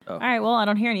All right, well, I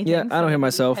don't hear anything. Yeah, I don't hear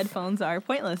myself. Headphones are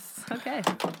pointless. Okay.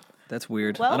 That's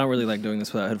weird. Well- I don't really like doing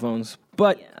this without headphones,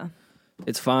 but Yeah.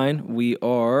 it's fine. We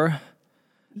are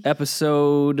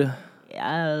episode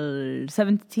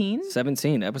 17?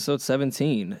 17, episode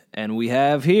 17, and we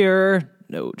have here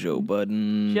no Joe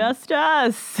Budden. Just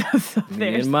us. So Me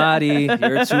there's and Marty,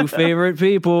 your two favorite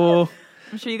people.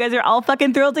 I'm sure you guys are all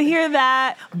fucking thrilled to hear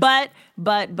that. But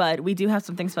we do have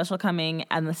something special coming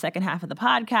in the second half of the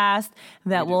podcast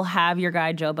that will have your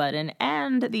guy Joe Budden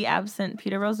and the absent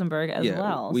Peter Rosenberg as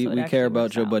well. We So it care actually about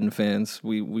works Joe out. Budden fans.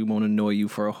 We won't annoy you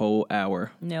for a whole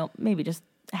hour. No, maybe just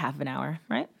half an hour,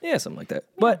 right? Yeah, something like that.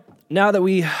 But now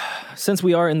that since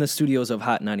we are in the studios of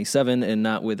Hot 97 and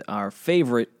not with our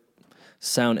favorite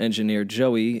sound engineer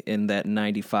Joey in that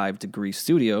 95-degree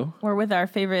studio, We're with our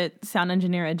favorite sound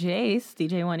engineer at Jace,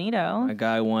 DJ Juanito. my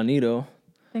guy Juanito,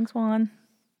 Thanks, Juan.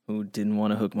 who didn't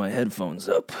want to hook my headphones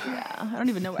up. Yeah, I don't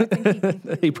even know what I think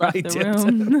he He probably left did.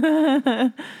 the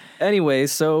room. Anyway,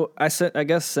 so I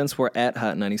guess since we're at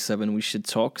Hot 97, we should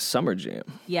talk Summer Jam.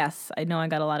 Yes, I know I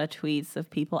got a lot of tweets of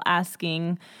people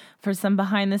asking for some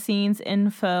behind the scenes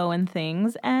info and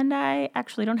things, and I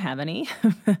actually don't have any.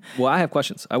 Well, I have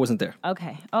questions. I wasn't there.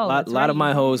 Okay. Oh, A lot of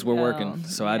my hoes were working,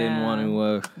 so I didn't want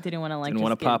to. Didn't want to didn't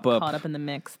wanna just pop get up. caught up in the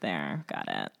mix there. Got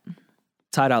it.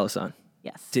 Ty Dolla $ign.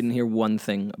 Yes. Didn't hear one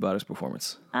thing about his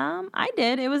performance. I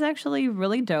did. It was actually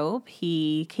really dope.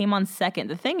 He came on second.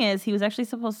 The thing is, he was actually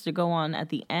supposed to go on at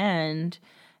the end,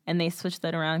 and they switched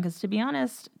that around because, to be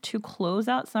honest, to close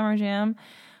out Summer Jam,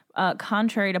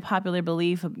 contrary to popular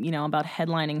belief, about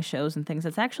headlining shows and things,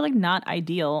 it's actually not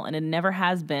ideal, and it never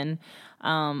has been.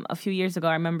 A few years ago,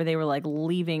 I remember they were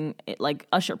leaving it,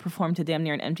 Usher performed to damn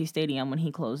near an empty stadium when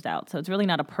he closed out. So it's really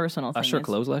not a personal thing. Usher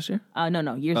closed last year?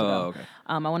 No, years ago. Oh, okay.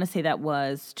 I want to say that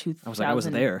was 2000. I was like, I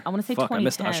wasn't there. I want to say Fuck, 2010. I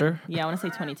missed Usher. Yeah, I want to say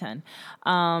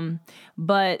 2010.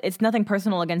 But it's nothing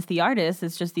personal against the artist.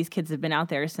 It's just these kids have been out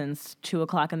there since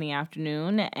 2:00 in the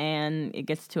afternoon, and it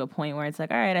gets to a point where it's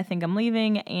like, all right, I think I'm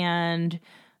leaving, and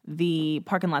the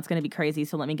parking lot's going to be crazy,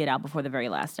 so let me get out before the very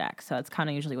last act. So it's kind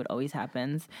of usually what always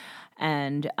happens.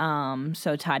 And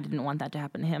so Ty didn't want that to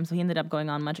happen to him, so he ended up going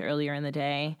on much earlier in the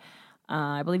day.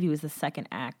 I believe he was the second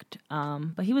act,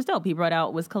 but he was dope. He brought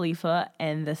out Wiz Khalifa,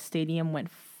 and the stadium went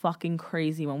fucking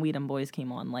crazy when We Them Boys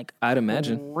came on. I'd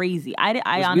imagine. Crazy. I Was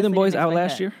honestly We Them Boys didn't out expect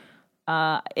last that. year?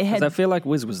 It had. Because I feel like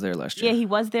Wiz was there last year. Yeah, he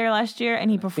was there last year,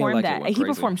 and he performed like it that. went He crazy.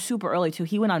 performed super early too.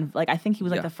 He went on I think he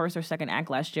was Yeah. the first or second act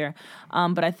last year.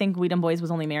 But I think We Them Boys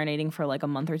was only marinating for a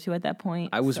month or two at that point.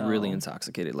 I was really so-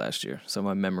 intoxicated last year, so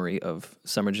my memory of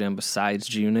Summer Jam besides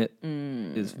G-Unit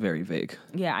is very vague.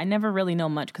 Yeah, I never really know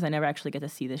much because I never actually get to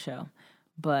see the show.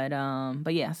 But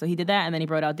yeah, so he did that, and then he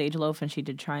brought out Dej Loaf, and she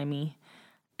did Try Me.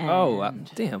 Damn.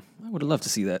 I would have loved to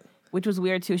see that. Which was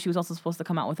weird too. She was also supposed to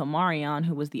come out with Omarion,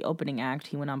 who was the opening act.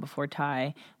 He went on before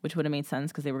Ty, which would have made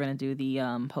sense because they were going to do the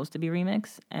Supposed to Be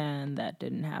remix, and that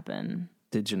didn't happen.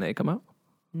 Did Janae come out?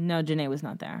 No, Janae was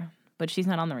not there, but she's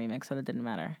not on the remix, so that didn't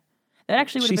matter. That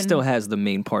actually would She have been. still has the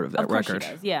main part of that Of course record. she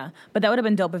does, yeah. But that would have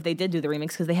been dope if they did do the remix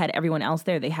because they had everyone else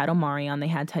there. They had Omarion, they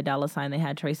had Ty Dolla $ign, they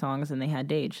had Trey Songz, and they had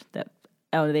Dej. They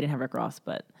didn't have Rick Ross,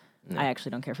 but I actually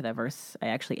don't care for that verse. I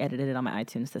actually edited it on my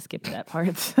iTunes to skip that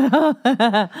part.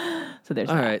 So there's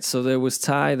All that. right, so there was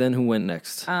Ty, then who went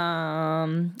next?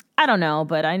 I don't know,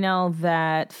 but I know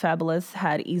that Fabulous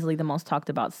had easily the most talked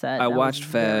about set. I That was watched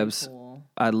very Fab's. cool.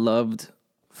 I loved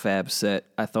Fab's set.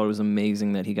 I thought it was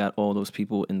amazing that he got all those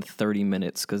people in 30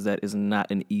 minutes because that is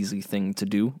not an easy thing to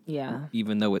do. Yeah.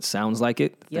 Even though it sounds like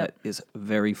it, Yep. that is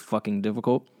very fucking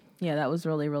difficult. Yeah, that was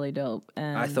really, really dope.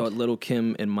 And I thought Lil'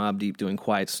 Kim and Mobb Deep doing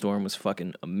Quiet Storm was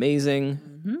fucking amazing.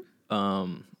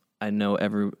 I know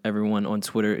everyone on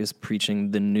Twitter is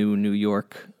preaching the new New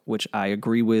York, which I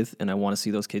agree with, and I want to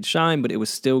see those kids shine, but it was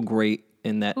still great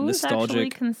in that who's actually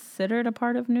nostalgic. considered a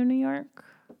part of New York?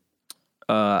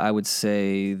 I would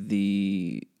say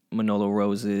the Manolo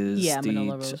Roses, Yeah, the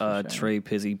Manolo Rose, for sure. Trey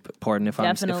Pizzy. Pardon if I'm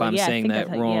Definitely, yeah, I saying think that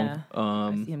that's how- wrong. yeah.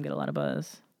 I see him get a lot of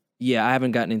buzz. Yeah, I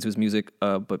haven't gotten into his music,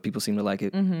 but people seem to like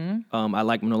it. I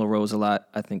like Manolo Rose a lot.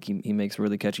 I think he makes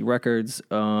really catchy records.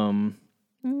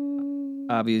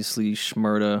 Obviously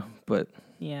Shmurda, but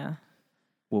Yeah.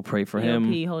 we'll pray for him.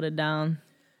 P, hold it down.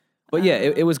 But yeah,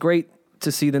 it was great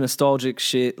to see the nostalgic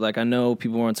shit. Like, I know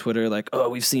people were on Twitter like, oh,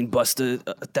 we've seen Busta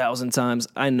 1,000 times.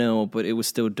 I know, but it was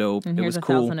still dope. And It here's was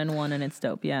cool. 1001, and it's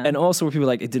dope. Yeah. And also where people were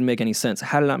like, it didn't make any sense.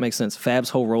 How did it not make sense? Fab's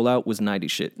whole rollout was 90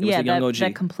 shit. It was the Young OG.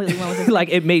 that completely went with his like,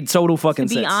 it made total fucking To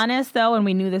be sense. honest, though, and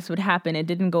we knew this would happen, it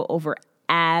didn't go over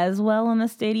as well in the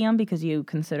stadium because you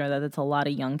consider that it's a lot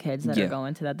of young kids that Yeah. are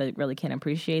going to that really can't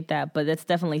appreciate that. But it's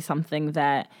definitely something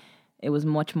that it was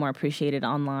much more appreciated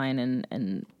online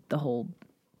and the whole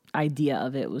idea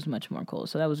of it was much more cool.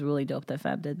 So that was really dope that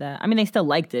Fab did that. I mean, they still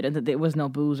liked it, and that there was no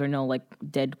booze or no like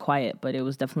dead quiet, but it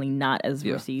was definitely not as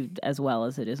received as well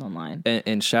as it is online.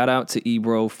 And shout out to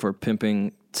Ebro for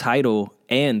pimping Tidal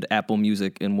and Apple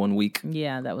Music in 1 week.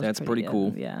 Yeah, that's pretty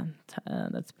cool. Yeah,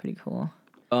 that's pretty cool.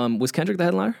 Was Kendrick the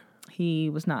headliner? He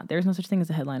was not. There's no such thing as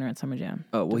a headliner at Summer Jam.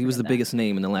 Oh, well, he was the biggest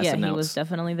name in the last announce. Yeah, he was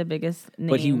definitely the biggest name.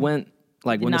 But he went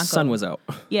like when the sun was out.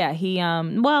 Yeah, he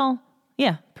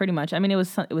yeah, pretty much. I mean, it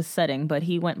was setting, but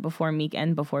he went before Meek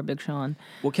and before Big Sean.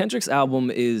 Well, Kendrick's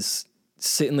album is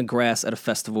sit in the grass at a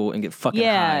festival and get fucking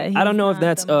high. I don't know if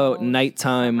that's a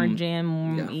nighttime Summer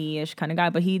Jam-y-ish kind of guy,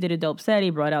 but he did a dope set.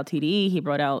 He brought out TDE. He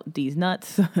brought out D's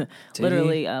Nuts.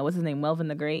 Literally, what's his name? Welvin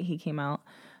the Great. He came out.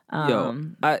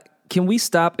 Can we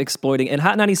stop exploiting? And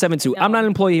Hot 97 too. I'm not an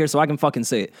employee here, so I can fucking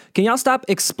say it. Can y'all stop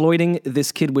exploiting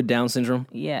this kid with Down syndrome?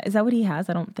 Yeah, is that what he has?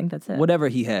 I don't think that's it. Whatever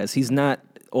he has, he's not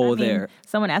all there.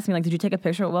 Someone asked me like, "Did you take a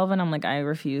picture with Welvin?" I'm like, I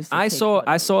refuse. I saw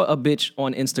a bitch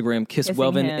on Instagram kiss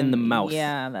Welvin in the mouth.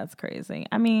 Yeah, that's crazy.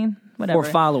 I mean, whatever. For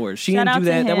followers, she didn't do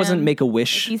that. That wasn't Make a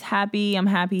Wish. If he's happy, I'm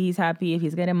happy. He's happy. If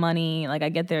he's getting money, like I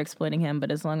get they're exploiting him,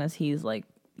 but as long as he's like,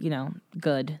 you know,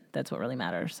 good, that's what really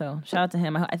matters. So shout out to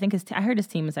him. I think I heard his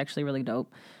team is actually really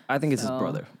dope. I think it's his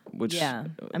brother. Which I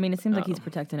mean, it seems like he's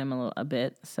protecting him a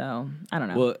bit. So I don't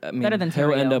know. Well, I mean, better than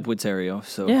Terrio. He'll end up with Terrio,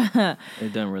 so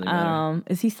it doesn't really matter.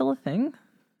 Is he still a thing?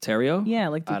 Terrio? Yeah,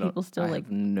 like do people still like? I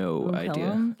have no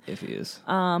idea if he is.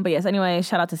 But yes. Anyway,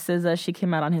 shout out to SZA. She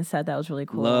came out on his set. That was really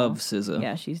cool. Love SZA.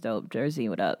 Yeah, she's dope. Jersey,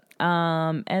 what up?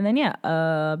 And then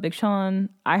Big Sean.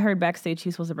 I heard backstage he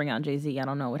was supposed to bring out Jay-Z. I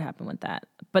don't know what happened with that.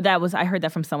 But I heard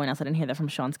that from someone else. I didn't hear that from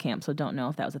Sean's camp, so don't know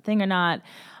if that was a thing or not.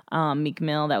 Meek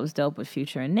Mill, that was dope with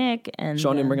Future and Nick. And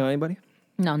Sean didn't bring out anybody?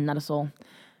 No, not a soul.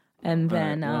 And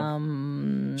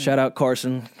then shout out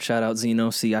Carson, shout out Zeno.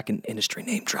 See, I can industry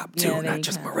name drop too, not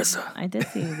just Marissa. I did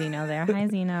see Zeno there. Hi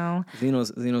Zeno.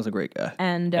 Zeno's a great guy.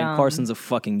 And Carson's a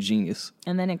fucking genius.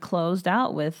 And then it closed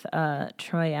out with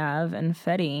Troy Ave and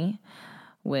Fetty,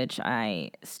 which I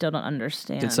still don't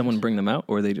understand. Did someone bring them out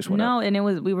or they just went out? No,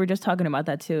 and we were just talking about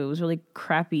that too. It was really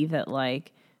crappy that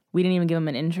like we didn't even give them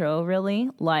an intro really.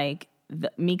 Like the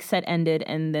Meek set ended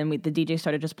and then the DJ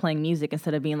started just playing music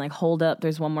instead of being like, hold up,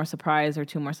 there's one more surprise or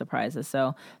two more surprises.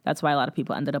 So that's why a lot of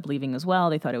people ended up leaving as well.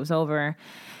 They thought it was over.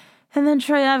 And then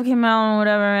Troy Ave came out and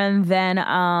whatever, and then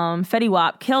Fetty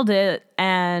Wap killed it,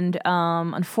 and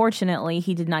unfortunately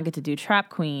he did not get to do Trap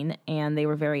Queen, and they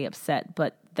were very upset.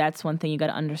 But that's one thing you got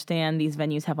to understand. These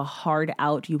venues have a hard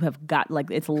out. You have got like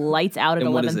it's lights out at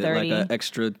 11:30. What is it, like an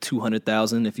extra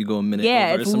 200,000 if you go a minute?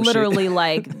 Yeah, over it's literally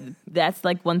like that's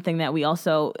like one thing that we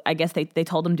also. I guess they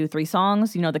told him do 3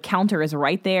 songs. You know, the counter is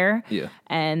right there. Yeah,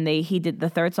 and he did the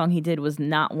third song he did was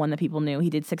not one that people knew. He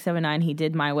did 679. He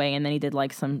did My Way, and then he did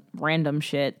like some random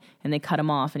shit, and they cut him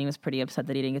off, and he was pretty upset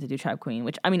that he didn't get to do Trap Queen.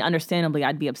 Which I mean, understandably,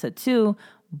 I'd be upset too.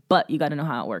 But you got to know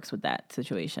how it works with that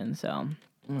situation. So.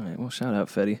 All right, well, shout out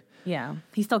Fetty. Yeah,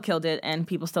 he still killed it, and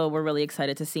people still were really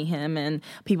excited to see him, and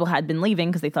people had been leaving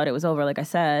because they thought it was over, like I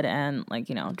said, and, like,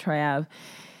 you know, Troy Ave,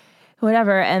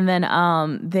 whatever, and then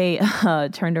they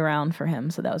turned around for him,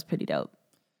 so that was pretty dope.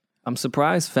 I'm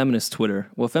surprised feminist Twitter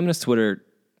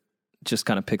just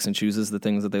kind of picks and chooses the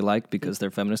things that they like because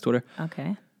they're feminist Twitter.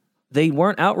 Okay. They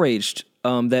weren't outraged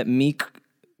that Meek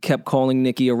kept calling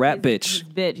Nicki a rat bitch.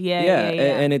 Bitch, yeah.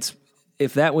 And it's...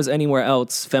 If that was anywhere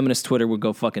else, feminist Twitter would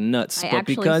go fucking nuts. But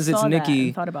because it's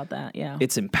Nicki, thought about that. Yeah,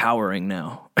 it's empowering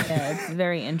now. Yeah, it's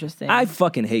very interesting. I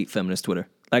fucking hate feminist Twitter.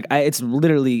 Like, it's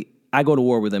literally I go to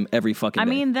war with them every fucking day. I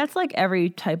mean, that's like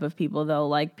every type of people, though.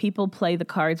 Like, people play the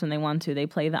cards when they want to. They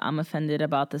play the I'm offended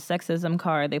about the sexism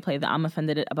card. They play the I'm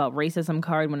offended about racism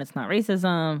card when it's not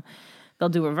racism. They'll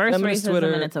do reverse feminist racism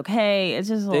Twitter, and it's okay. It's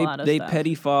just a lot of stuff. They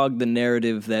petty fog the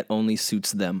narrative that only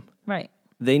suits them. Right.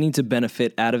 They need to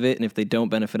benefit out of it, and if they don't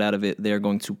benefit out of it, they're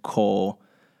going to call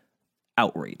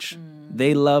outrage.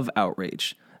 They love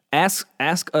outrage. Ask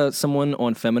someone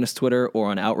on feminist Twitter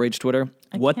or on outrage Twitter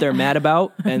what they're mad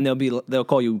about, and they'll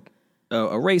call you a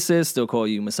racist. They'll call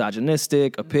you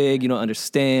misogynistic, a pig. You don't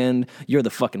understand. You're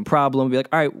the fucking problem. Be like,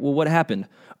 all right, well, what happened?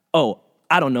 Oh,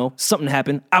 I don't know. Something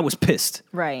happened. I was pissed.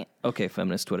 Right. Okay,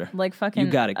 feminist Twitter. Like fucking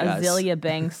you got it, guys. Azealia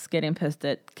Banks getting pissed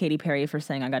at Katy Perry for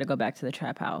saying, I got to go back to the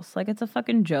trap house. Like, it's a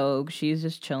fucking joke. She's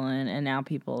just chilling. And now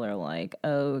people are like,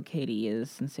 oh, Katy is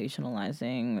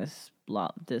sensationalizing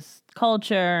this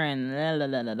culture and la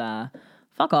la la la.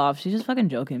 Fuck off. She's just fucking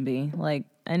joking, B. Like,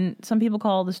 and some people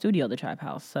call the studio the trap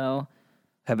house, so.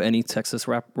 Have any Texas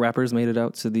rappers made it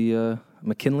out to the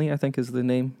McKinley, I think is the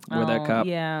name, where that cop?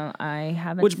 Yeah, I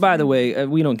haven't. Which, by the way,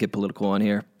 we don't get political on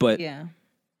here, but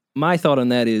my thought on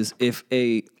that is if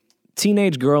a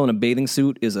teenage girl in a bathing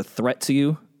suit is a threat to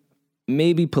you,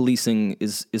 maybe policing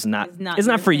is not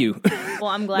for you. Well,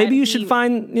 I'm glad. Maybe you should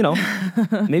find,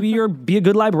 maybe be a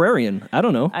good librarian. I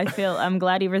don't know. I'm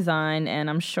glad he resigned, and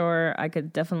I'm sure I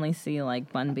could definitely see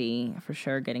like Bun B for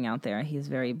sure getting out there. He's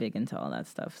very big into all that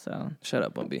stuff. So shut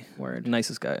up, Bun B. Word.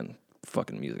 Nicest guy in the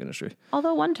fucking music industry.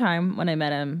 Although one time when I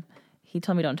met him, he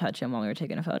told me don't touch him while we were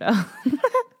taking a photo.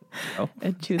 Oh.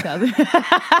 In 2000.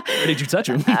 Where did you touch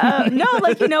him? No,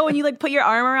 like, when you like put your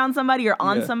arm around somebody or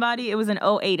on somebody. It was in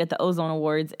 2008 at the Ozone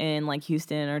Awards in like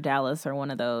Houston or Dallas or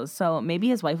one of those. So maybe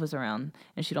his wife was around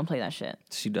and she don't play that shit.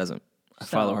 She doesn't. I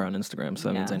follow her on Instagram, so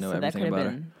that means I know everything about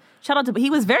her. Shout out to, he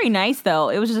was very nice though.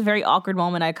 It was just a very awkward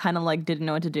moment. I kind of like didn't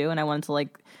know what to do and I wanted to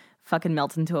like fucking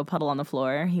melt into a puddle on the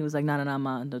floor. He was like, nah,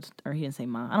 ma. Or he didn't say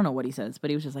ma. I don't know what he says, but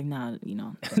he was just like, nah,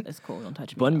 it's cool. Don't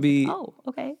touch me. Bun B. Like, oh,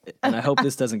 okay. And I hope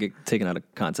this doesn't get taken out of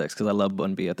context because I love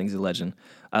Bun B. I think he's a legend.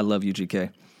 I love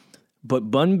UGK.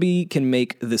 But Bun B can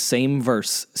make the same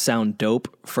verse sound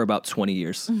dope for about 20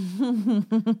 years.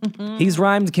 He's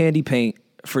rhymed candy paint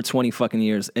for 20 fucking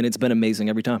years, and it's been amazing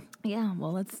every time. Yeah,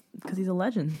 well, that's because he's a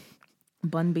legend.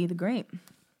 Bun B the Great.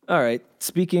 All right.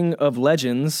 Speaking of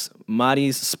legends,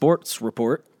 Madi's sports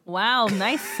report. Wow,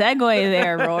 nice segue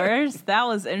there, Roars. That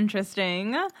was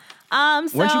interesting.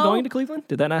 Weren't you going to Cleveland?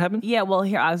 Did that not happen? Yeah, well,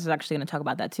 here, I was actually going to talk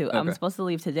about that too. Okay. I'm supposed to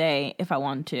leave today if I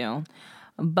want to.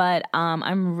 But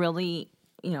I'm really,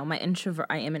 I am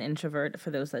an introvert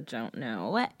for those that don't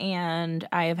know. And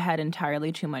I have had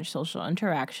entirely too much social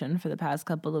interaction for the past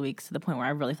couple of weeks to the point where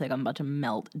I really feel like I'm about to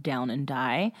melt down and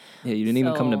die. Yeah, you didn't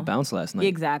even come to bounce last night.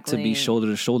 Exactly. To be shoulder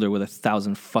to shoulder with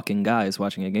 1,000 fucking guys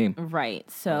watching a game. Right.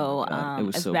 So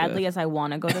as so badly as I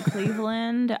want to go to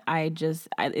Cleveland,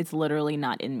 it's literally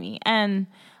not in me. And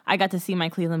I got to see my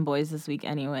Cleveland boys this week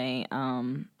anyway.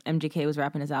 MGK was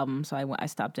wrapping his album, so I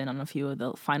stopped in on a few of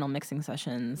the final mixing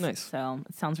sessions. Nice. So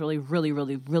it sounds really, really,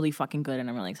 really, really fucking good, and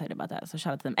I'm really excited about that. So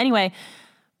shout out to them. Anyway,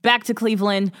 back to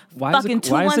Cleveland. Why is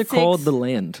it called The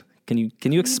Land? Can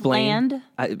you explain?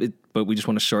 Land? But we just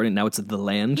want to shorten it. Now it's The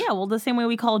Land? Yeah, well, the same way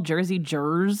we call Jersey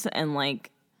Jers and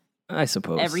like I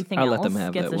suppose everything I'll else let them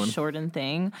have gets that one. a shortened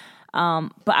thing.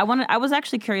 But I was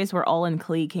actually curious where All in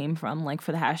Clee came from, like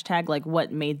for the hashtag, like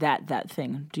what made that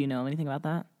thing. Do you know anything about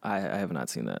that? I have not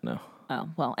seen that, no. Oh,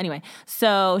 well, anyway.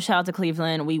 So shout out to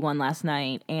Cleveland. We won last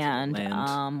night and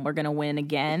we're going to win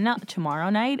again tomorrow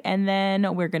night. And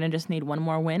then we're going to just need one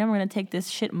more win and we're going to take this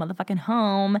shit motherfucking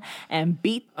home and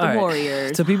beat the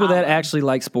Warriors. To people that actually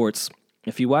like sports,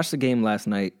 if you watched the game last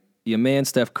night, your man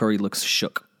Steph Curry looks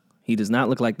shook. He does not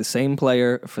look like the same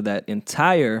player for that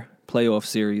entire playoff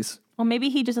series. Well, maybe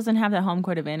he just doesn't have that home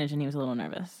court advantage and he was a little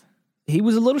nervous. He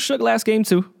was a little shook last game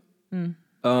too.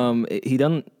 He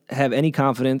doesn't have any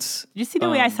confidence. Did you see the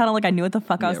way I sounded like I knew what the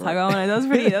fuck I was talking about? That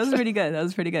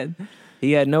was pretty good.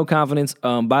 He had no confidence.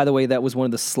 By the way, that was one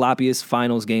of the sloppiest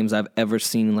finals games I've ever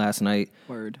seen last night.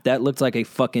 Word. That looked like a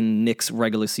fucking Knicks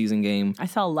regular season game. I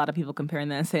saw a lot of people comparing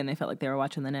that and saying they felt like they were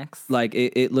watching the Knicks. Like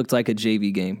it looked like a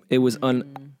JV game. It was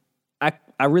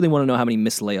I really want to know how many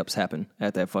missed layups happened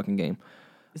at that fucking game.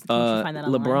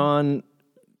 LeBron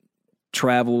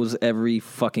travels every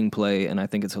fucking play, and I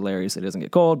think it's hilarious it doesn't get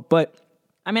called. But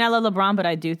I mean, I love LeBron, but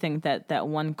I do think that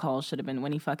one call should have been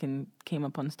when he fucking came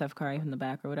up on Steph Curry from the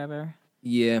back or whatever.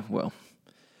 Yeah, well,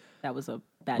 that was a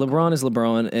bad LeBron call. Is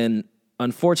LeBron, and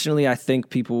unfortunately, I think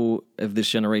people of this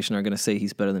generation are going to say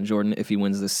he's better than Jordan if he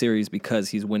wins this series because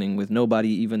he's winning with nobody,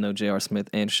 even though J.R. Smith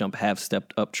and Shump have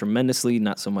stepped up tremendously,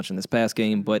 not so much in this past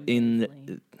game, but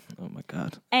oh my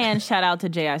God. And shout out to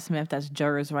J.R. Smith, that's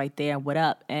Jers right there, what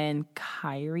up? And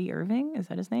Kyrie Irving, is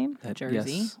that his name?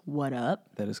 Jersey, yes. What up?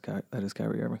 That is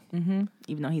Kyrie Irving. Mm-hmm.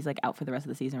 Even though he's like out for the rest of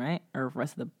the season, right? Or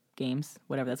rest of the games,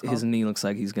 whatever that's called. His knee looks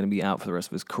like he's going to be out for the rest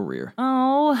of his career.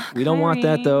 Oh, we don't want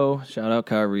that though. Shout out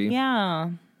Kyrie. Yeah.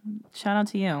 Shout out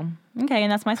to you. Okay,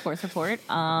 and that's my sports report.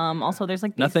 Also, there's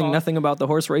like nothing about the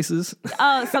horse races.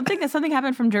 Something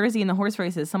happened from Jersey in the horse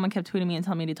races. Someone kept tweeting me and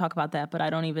telling me to talk about that, but I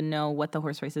don't even know what the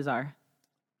horse races are.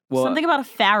 Well, something about a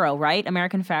pharaoh, right?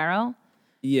 American pharaoh.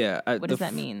 Yeah. What does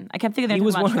that mean? I kept thinking he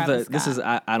was one of the. This is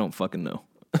I don't fucking know.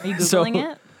 Are you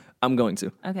googling it? I'm going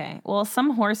to. Okay. Well,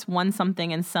 some horse won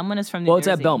something, and someone is from New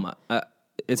Jersey. It's at Belmont.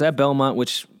 It's at Belmont,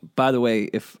 which, by the way,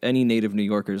 if any native New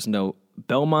Yorkers know,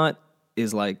 Belmont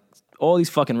is like. All these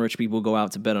fucking rich people go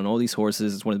out to bet on all these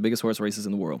horses. It's one of the biggest horse races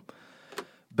in the world.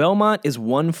 Belmont is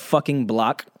one fucking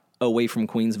block away from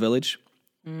Queens Village.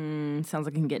 Sounds like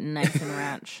it can get nice and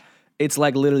ranch. It's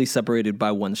like literally separated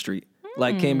by one street.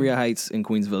 Like Cambria Heights and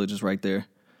Queens Village is right there.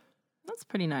 That's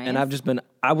pretty nice. And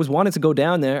I was wanting to go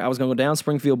down there. I was going to go down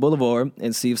Springfield Boulevard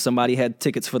and see if somebody had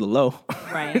tickets for the low.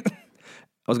 Right.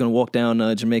 was gonna walk down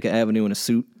Jamaica Avenue in a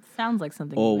suit, Sounds like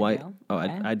something. all you would white. do. Oh,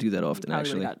 Okay. I do that often Probably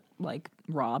actually. got like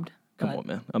robbed. Come but-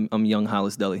 on, man. I'm young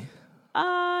Hollis Deli.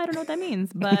 I don't know what that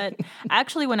means, but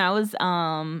actually, when I was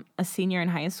a senior in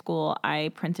high school,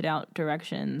 I printed out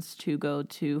directions to go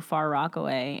to Far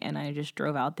Rockaway, and I just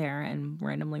drove out there and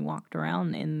randomly walked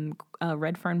around in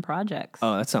Redfern projects.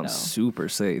 Oh, that sounds So- super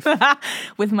safe.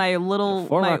 with my little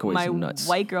Far my, Rockaway's my nuts.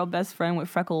 white girl best friend with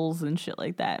freckles and shit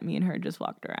like that. Me and her just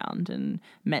walked around and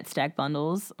met Stack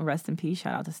Bundles. Rest in peace.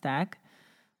 Shout out to Stack.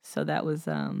 So that was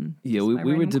Yeah, just we my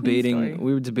were random Queen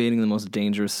story. debating the most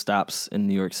dangerous stops in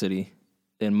New York City,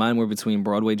 and mine were between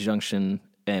Broadway Junction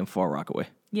and Far Rockaway.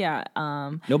 Yeah,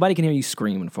 Nobody can hear you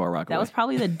scream in Far Rockaway. that was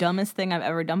probably the dumbest thing I've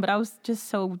ever done. But I was just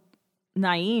so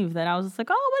naive that I was just like,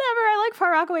 oh, whatever. I like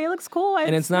Far Rockaway. It looks cool.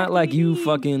 and it's not like you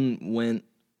fucking went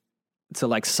to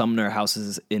like Sumner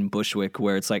houses in Bushwick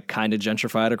where it's like kind of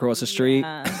gentrified across the street.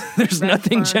 Yeah. There's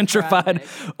nothing Redfern gentrified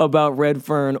traffic. about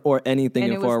Redfern or anything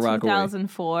And in it Far was Rockaway.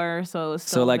 2004, so it was So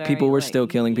still like people very, were like, still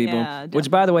killing people. Yeah, Which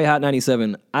by the way, Hot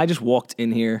 97, I just walked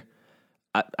in here.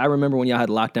 I remember when y'all had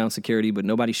lockdown security, but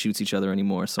nobody shoots each other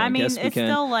anymore. So I mean, guess we it's can.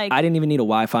 still, like- I didn't even need a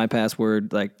Wi-Fi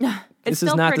password. Like It's this still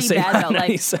is not pretty the same bad Hot though. Like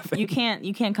 97.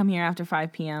 you can't come here after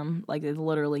 5 p.m. Like it's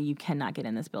literally you cannot get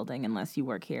in this building unless you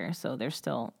work here. So there's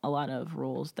still a lot of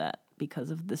rules that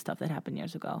because of the stuff that happened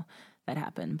years ago that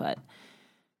happened. But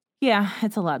yeah,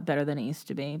 it's a lot better than it used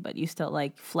to be. But you still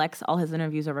like Flex. All his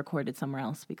interviews are recorded somewhere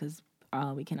else because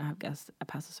we cannot have guests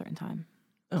past a certain time.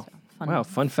 Oh, So, wow,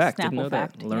 fun fact. Didn't Snapple know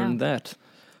fact, that. Learned yeah. that.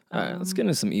 All right, let's get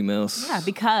into some emails. Yeah,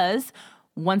 because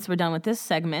once we're done with this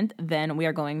segment, then we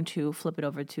are going to flip it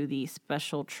over to the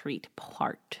special treat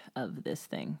part of this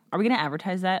thing. Are we going to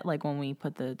advertise that like when we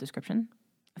put the description?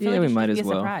 I feel Yeah, like we it should might be as a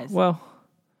well. surprise. Well,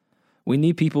 we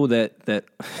need people that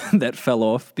that fell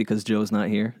off because Joe's not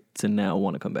here to now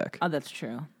want to come back. Oh, that's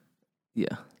true.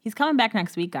 Yeah. He's coming back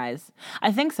next week, guys.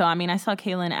 I think so. I mean, I saw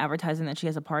Kaylin advertising that she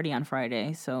has a party on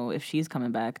Friday. So if she's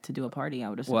coming back to do a party, I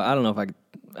would assume. Well, I don't know if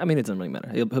I mean, it doesn't really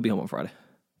matter. He'll be home on Friday.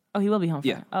 Oh, he will be home.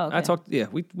 Yeah. Friday. Oh, okay. I talked. Yeah,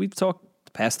 we've talked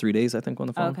the past 3 days. I think on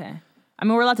the phone. Okay. I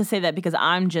mean, we're allowed to say that because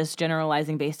I'm just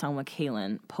generalizing based on what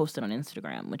Kaylin posted on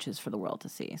Instagram, which is for the world to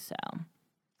see. So.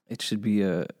 It should be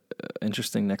a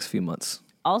interesting next few months.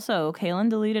 Also, Kaylin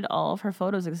deleted all of her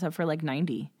photos except for like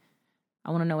 90. I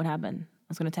want to know what happened.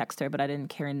 I was going to text her, but I didn't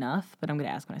care enough. But I'm going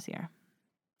to ask when I see her.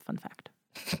 Fun fact.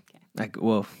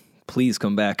 Well, please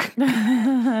come back.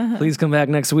 Please come back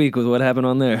next week with what happened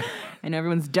on there. I know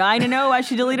everyone's dying to know why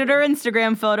she deleted her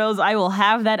Instagram photos. I will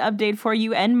have that update for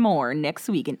you and more next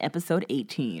week in episode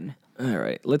 18. All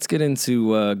right, let's get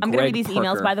into I'm going to Greg read these Parker.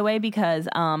 emails, by the way, because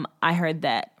I heard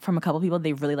that from a couple people,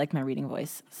 they really like my reading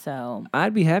voice. So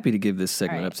I'd be happy to give this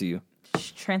segment All right. up to you.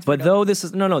 transfer. But though this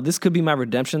is this could be my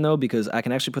redemption though, because I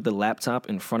can actually put the laptop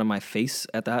in front of my face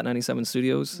at the Hot 97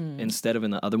 studios instead of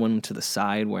in the other one to the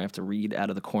side where I have to read out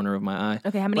of the corner of my eye.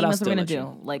 Okay, how many But I'll emails are we still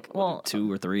gonna let do? Like, well,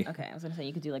 2 or 3. okay, I was gonna say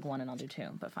you could do like one and I'll do 2,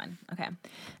 but fine. Okay,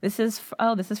 this is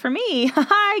for me.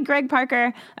 Hi, Greg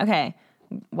Parker. Okay,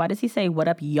 why does he say what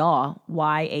up, y'all?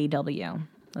 YAW.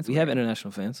 That's We have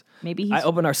international fans. Maybe he's. I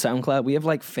opened our SoundCloud. We have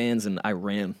like fans in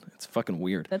Iran. It's fucking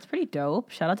weird. That's pretty dope.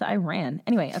 Shout out to Iran.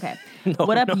 Anyway, okay. No,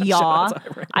 What up, not shout y'all? out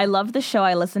to Iran. I love the show.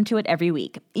 I listen to it every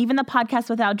week. Even the podcast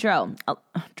without Joe.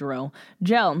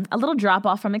 Joe, a little drop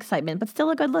off from excitement, but still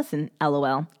a good listen.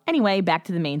 LOL. Anyway, back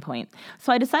to the main point.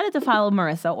 So I decided to follow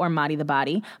Marissa, or Madi the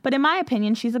Body, but in my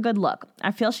opinion, she's a good look.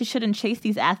 I feel she shouldn't chase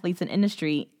these athletes in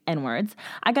industry N-words.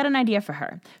 I got an idea for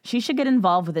her. She should get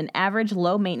involved with an average,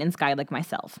 low-maintenance guy like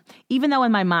myself. Even though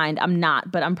in my mind, I'm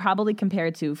not, but I'm probably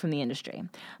compared to from the industry.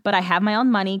 But I have my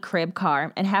own money, crib,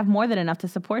 car, and have more than enough to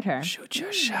support her. Shoot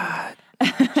your shot.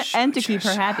 And to keep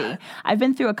her happy. I've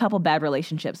been through a couple bad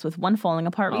relationships, with one falling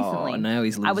apart recently. now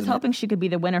he's I was losing it. hoping she could be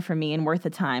the winner for me and worth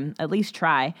the time. At least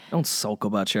try. Don't sulk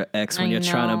about your ex when I you're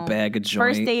trying know. to bag a joint.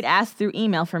 First date asked through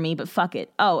email for me, but fuck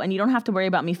it. Oh, and you don't have to worry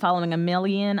about me following a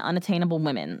million unattainable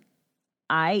women.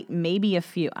 Maybe a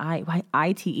few.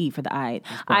 ITE for the I.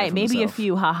 probably for Maybe a himself.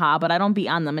 few, haha, but I don't be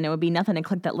on them, and it would be nothing to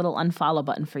click that little unfollow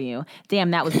button for you.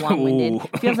 Damn, that was long-winded.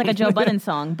 Ooh. Feels like a Joe Budden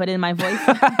song, but in my voice.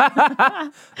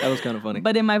 That was kind of funny.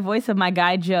 But in my voice of my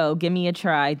guy Joe, give me a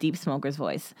try, Deep Smoker's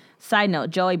voice. Side note,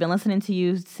 Joey, been listening to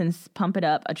you since Pump It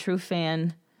Up, a true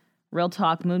fan. Real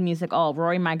talk, mood music, all.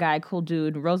 Rory, my guy, cool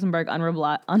dude. Rosenberg,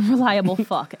 unreliable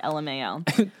fuck,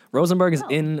 LMAO. Rosenberg is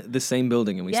in the same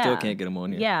building and we still can't get him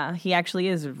on here. Yeah, he actually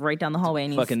is right down the hallway.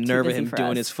 And Fucking he's too nerve of busy him for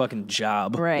doing us. his fucking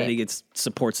job Right. that he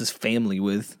supports his family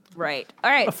with. Right. All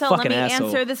right. So let me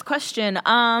answer this question.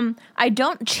 I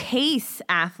don't chase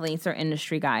athletes or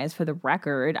industry guys, for the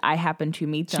record. I happen to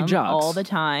meet them all the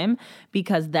time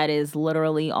because that is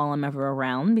literally all I'm ever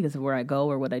around because of where I go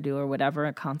or what I do or whatever,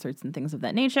 at concerts and things of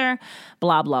that nature.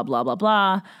 Blah, blah, blah, blah,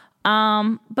 blah.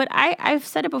 But I've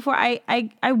said it before.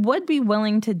 I would be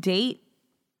willing to date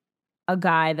a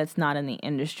guy that's not in the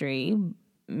industry.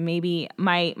 Maybe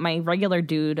my regular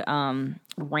dude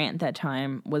rant that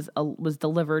time was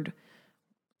delivered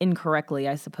incorrectly,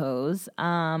 I suppose.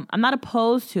 I'm not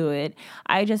opposed to it.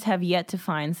 I just have yet to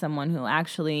find someone who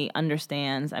actually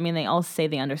understands. I mean, they all say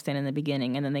they understand in the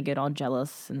beginning, and then they get all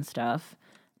jealous and stuff.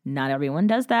 Not everyone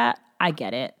does that. I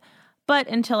get it. But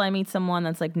until I meet someone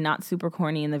that's like not super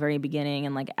corny in the very beginning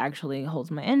and like actually holds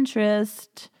my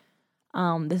interest,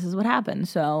 this is what happens.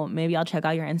 So maybe I'll check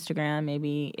out your Instagram.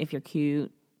 Maybe if you're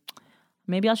cute,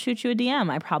 maybe I'll shoot you a DM.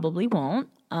 I probably won't.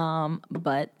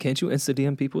 But can't you Insta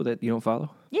DM people that you don't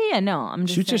follow? Yeah, no. I'm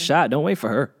just shoot your shot. Don't wait for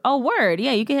her. Oh, word.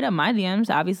 Yeah, you can hit up my DMs.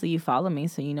 Obviously, you follow me,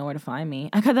 so you know where to find me.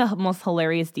 I got the most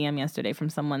hilarious DM yesterday from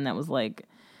someone that was like,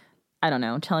 I don't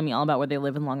know, telling me all about where they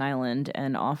live in Long Island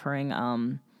and offering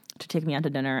to take me out to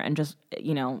dinner and just,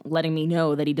 you know, letting me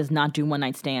know that he does not do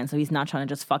one-night stands, so he's not trying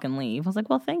to just fucking leave. I was like,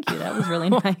 well, thank you. That was really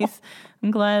nice.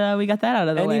 I'm glad we got that out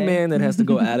of the way. Any man that has to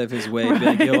go out of his way, be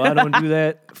like, yo, I don't do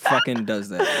that, fucking does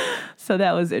that. So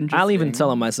that was interesting. I'll even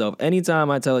tell him myself,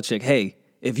 anytime I tell a chick, hey,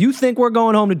 if you think we're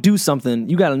going home to do something,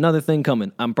 you got another thing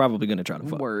coming, I'm probably going to try to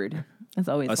fuck. Word. That's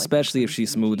always especially if she's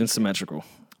smooth and symmetrical.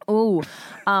 Ooh,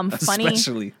 funny.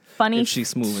 Especially funny if she's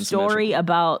smooth and story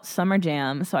about Summer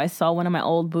Jam. So I saw one of my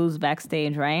old boos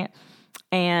backstage, right?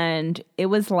 And it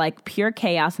was like pure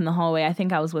chaos in the hallway. I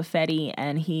think I was with Fetty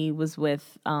and he was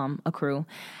with a crew.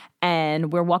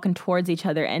 And we're walking towards each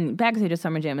other. And backstage at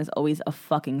Summer Jam is always a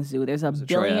fucking zoo. There's a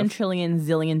billion, trillion,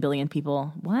 zillion, billion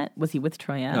people. What? Was he with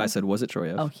Troy Ave? No, I said, was it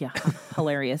Troy Ave? Oh, yeah.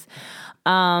 Hilarious.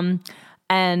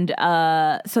 And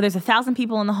so there's 1,000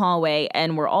 people in the hallway,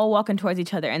 and we're all walking towards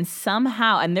each other, and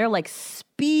somehow, and they're like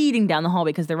speeding down the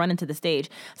hallway because they're running to the stage.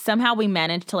 Somehow we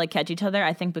managed to like catch each other.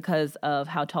 I think because of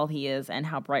how tall he is and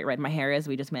how bright red my hair is,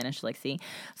 we just managed to like see.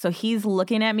 So he's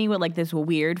looking at me with like this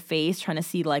weird face, trying to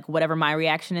see like whatever my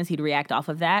reaction is, he'd react off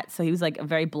of that. So he was like a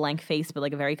very blank face, but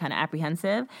like a very kind of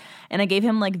apprehensive. And I gave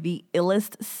him like the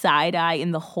illest side eye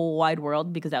in the whole wide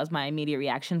world because that was my immediate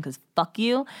reaction because fuck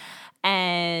you.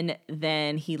 And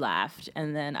then he laughed,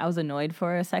 and then I was annoyed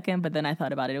for a second, but then I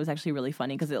thought about it. It was actually really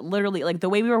funny because it literally, like, the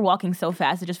way we were walking so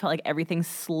fast, it just felt like everything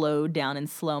slowed down in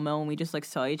slow-mo, and we just, like,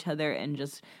 saw each other and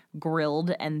just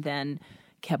grilled and then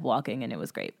kept walking, and it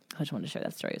was great. I just wanted to share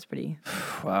that story. It was pretty...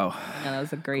 Wow. I know, that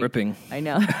was a great... Gripping. I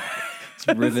know. It's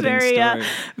a riveting story.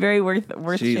 Very worth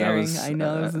sharing. I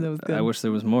know, that was good. I wish there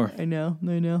was more. I know.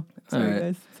 Sorry,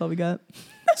 guys. That's all we got.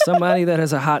 Somebody that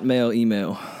has a Hotmail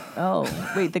email. Oh,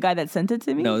 wait, the guy that sent it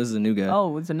to me? No, this is a new guy.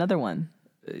 Oh, it's another one.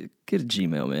 Get a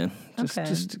Gmail, man. Okay.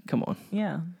 Just come on.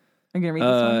 Yeah. Are you going to read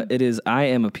this one? It is, I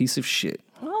am a piece of shit.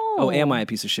 Oh, am I a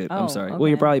piece of shit? I'm sorry. Okay. Well,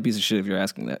 you're probably a piece of shit if you're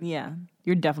asking that. Yeah.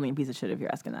 You're definitely a piece of shit if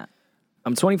you're asking that.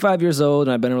 I'm 25 years old,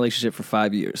 and I've been in a relationship for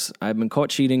 5 years. I've been caught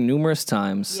cheating numerous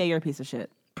times. Yeah, you're a piece of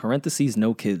shit. Parentheses,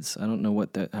 no kids. I don't know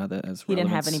how that has He didn't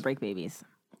have any break babies.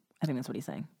 I think that's what he's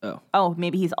saying. Oh,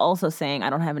 maybe he's also saying I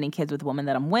don't have any kids with the woman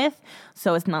that I'm with,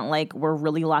 so it's not like we're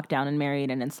really locked down and married,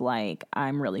 and it's like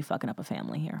I'm really fucking up a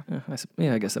family here.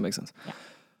 Yeah, I guess that makes sense. Yeah.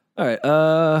 All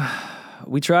right.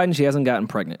 We tried, and she hasn't gotten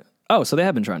pregnant. Oh, so they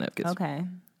have been trying to have kids. Okay.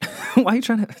 Why are you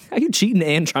trying to? Are you cheating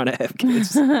and trying to have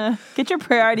kids? Get your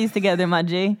priorities together, my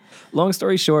G. Long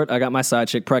story short, I got my side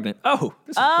chick pregnant. Oh,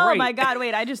 this is great. My God!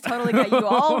 Wait, I just totally got you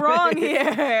all wrong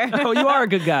here. Oh, you are a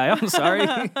good guy. I'm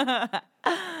sorry.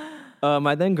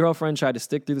 My then girlfriend tried to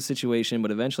stick through the situation,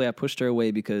 but eventually I pushed her away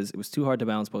because it was too hard to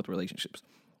balance both relationships.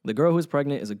 The girl who is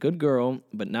pregnant is a good girl,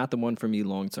 but not the one for me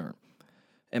long term.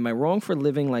 Am I wrong for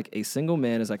living like a single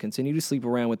man as I continue to sleep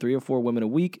around with 3 or 4 women a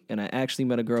week, and I actually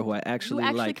met a girl who I actually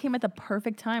like? You actually came at the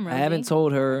perfect time, right? I haven't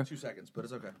told her. 2 seconds, but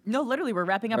it's okay. No, literally, we're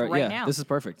wrapping up right now. This is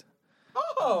perfect.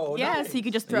 Oh, yeah, nice. so you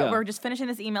could just throw. Yeah. We're just finishing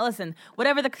this email. Listen,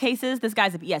 whatever the case is, this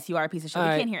guy's yes, you are a piece of shit. All We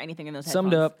right. can't hear anything in those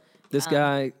headphones. Summed up, this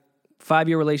guy,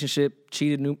 5-year relationship,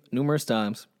 cheated numerous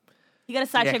times. He got a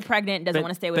side chick pregnant, doesn't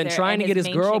want to stay with her. Been trying and to get his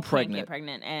main girl chick can't get pregnant.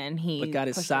 pregnant, and he But got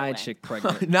his pushed her side away. chick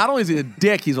pregnant. Not only is he a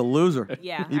dick, he's a loser.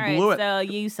 Yeah, he all right. blew it. So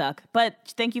you suck, but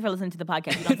thank you for listening to the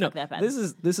podcast. You don't suck that bad.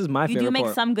 This is my you favorite do make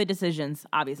part. some good decisions,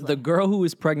 obviously. The girl who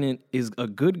is pregnant is a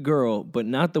good girl, but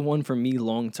not the one for me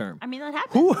long term. I mean, that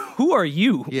happens. Who are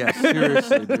you Yeah,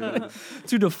 seriously, dude.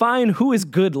 to define who is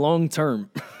good long term?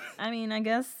 I mean, I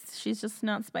guess she's just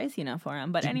not spicy enough for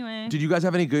him. But anyway, Did you guys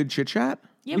have any good chit chat?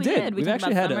 Yeah, we did. We We've talked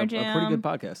actually about had a Summer pretty Jam. good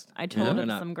podcast. I told Or him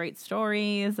not. some great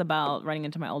stories about running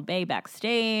into my old bae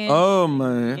backstage. Oh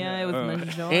man. Yeah, it was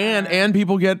major. And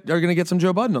people are gonna get some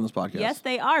Joe Budden on this podcast. Yes,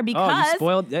 they are Oh, because you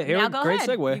spoiled. Yeah, here, now go great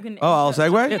ahead. segue. You can- Oh, I'll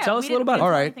segue? Yeah, tell us we a little didn't about it. tell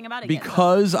All right. anything about it yet,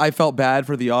 Because I felt bad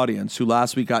for the audience who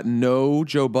last week got no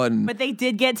Joe Budden. but they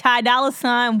did get Ty Dolla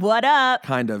 $ign. What up?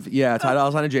 Kind of, yeah. Ty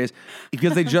Dolla $ign and Jace,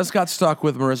 because they just got stuck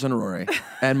with Marissa and Rory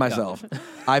and myself.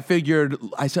 I figured.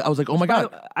 I was like, oh my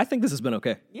god. I think this has been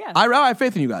okay. Yeah. I have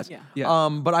faith in you guys. Yeah.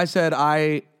 But I said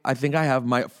I think I have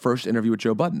my first interview with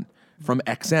Joe Budden from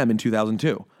XM in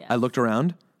 2002. Yes. I looked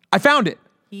around. I found it.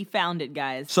 He found it,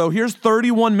 guys. So here's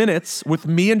 31 minutes with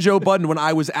me and Joe Budden when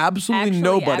I was absolutely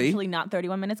nobody. Actually, not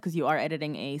 31 minutes because you are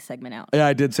editing a segment out. Yeah,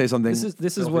 I did say something. This is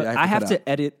filthy what I have cut to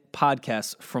edit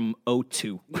podcasts from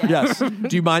 02. out. Yes.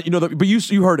 Do you mind? You know, but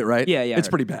you heard it, right? Yeah, yeah. I It's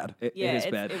heard pretty it. bad. It Yeah, is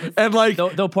it's- bad. it was- And like,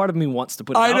 Though part of me wants to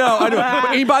put it I out. know.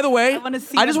 But, and by the way, wanna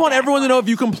see I just the want everyone to know backlash. if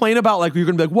you complain about like you're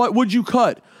gonna be like, what would you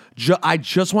cut? I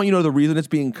just want you to know the reason it's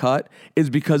being cut is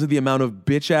because of the amount of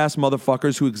bitch ass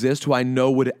motherfuckers who exist who I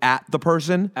know would at the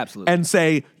person Absolutely. and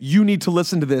say you need to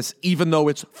listen to this even though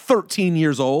it's 13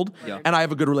 years old Yeah. and I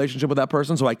have a good relationship with that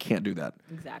person, so I can't do that.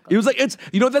 Exactly. It was like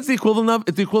what that's the equivalent of?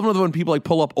 It's the equivalent of when people like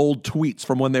pull up old tweets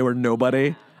from when they were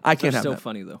nobody. I can't They're have so that.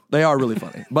 funny, though. They are really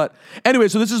funny. But anyway,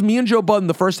 so this is me and Joe Budden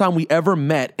the first time we ever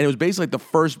met, and it was basically like the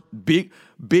first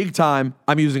big time,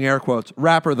 I'm using air quotes,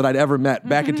 rapper that I'd ever met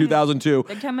back in 2002.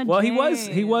 Big time of Well, he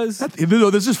James. was.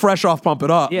 No, this is fresh off Pump It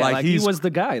Up. Yeah, like he was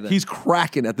the guy then. He's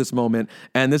cracking at this moment,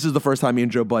 and this is the first time me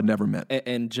and Joe Budden ever met.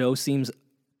 And Joe seems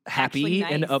happy Actually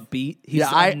and nice. upbeat. He's Yeah,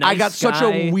 a I nice got such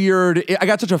guy. I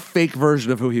got such a fake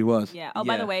version of who he was. Yeah. Oh,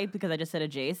 by Yeah. the way, because I just said a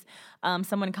Jace,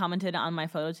 someone commented on my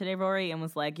photo today, Rory, and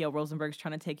was like, "Yo, Rosenberg's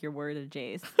trying to take your word of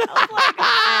Jace." I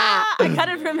was like, I got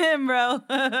it from him, bro.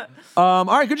 All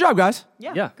right, good job, guys.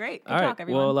 Yeah. Great. Good All right. talk,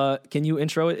 everyone. Well, can you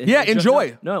intro it? Yeah, your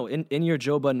enjoy. No, in your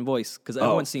Joe Budden voice, because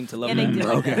everyone seemed to love yeah, they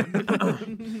that. did.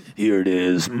 Okay. Here it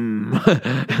is.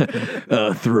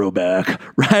 Throwback.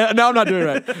 Right? No, I'm not doing it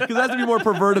right. Because it has to be more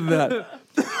perverted than that.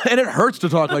 And it hurts to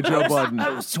talk like Joe Budden. I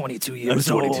was 22 I years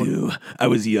was old. 22. I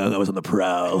was young. I was on the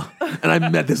prowl. And I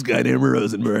met this guy named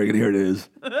Rosenberg, and here it is.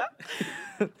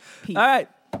 All right.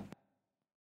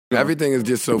 Everything is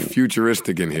just so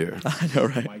futuristic in here. I know,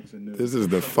 right? This is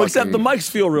the fucking. Except the mics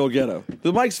feel real ghetto.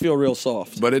 The mics feel real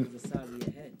soft. But it.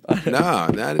 Nah,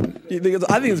 not. I think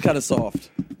it's kind of soft.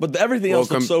 But everything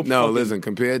else looks so no, fucking- listen.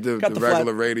 Compared to Got the the flat-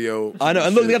 regular radio, I know.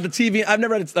 And look, they got the TV. I've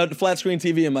never had a flat screen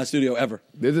TV in my studio ever.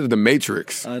 this is the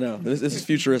Matrix. I know. This is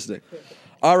futuristic.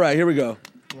 All right, here we go.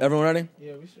 Everyone ready?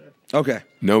 Yeah, we should. Okay.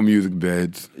 No music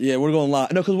beds. Yeah, we're going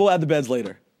live. No, because we'll add the beds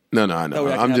later. No, I know. Oh,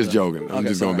 yeah, I can I'm have just that. joking. I'm Okay,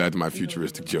 just sorry. going back to my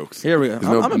futuristic jokes. Here we go. There's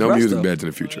no, I'm no impressed, music though. beds in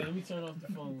the future. Yeah,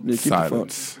 keep the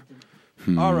Silence.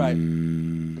 phone. All right.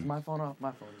 Is my phone off?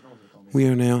 My phone. We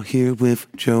are now here with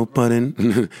Joe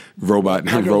Budden, robot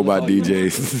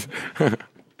DJs.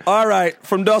 All right.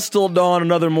 From dusk till dawn,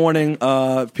 another morning.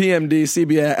 PMD,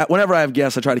 CBA. Whenever I have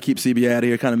guests, I try to keep CBA out of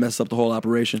here. Kind of messes up the whole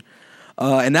operation.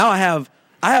 And now I have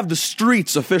the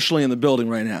streets officially in the building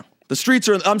right now. The streets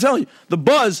are. I'm telling you, the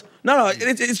buzz. No,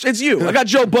 it's you. I got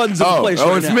Joe Buttons in the place.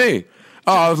 right it's now. me.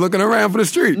 Oh, I was looking around for the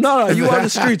street. No, you are the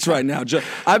streets right now.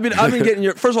 I've been getting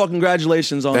your. First of all,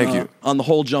 congratulations on Thank you. On the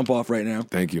whole jump off right now.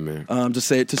 Thank you, man. To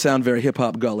sound very hip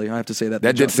hop gully, I have to say that.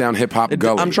 That did sound hip hop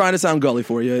gully. I'm trying to sound gully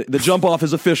for you. The jump off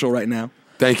is official right now.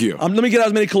 Thank you. Let me get out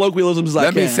as many colloquialisms as I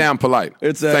Let can. me sound polite.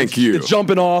 Thank you. It's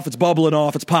jumping off, it's bubbling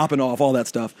off, it's popping off, all that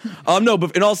stuff. No,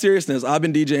 but in all seriousness, I've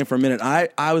been DJing for a minute.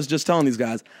 I was just telling these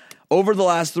guys, over the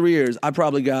last 3 years, I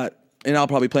probably got, and I'll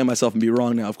probably play myself and be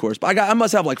wrong now, of course, but I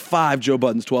must have like 5 Joe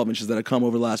Buttons 12 inches that have come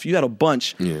over the last few. You had a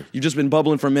bunch. Yeah. You've just been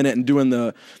bubbling for a minute and doing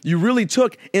you really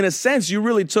took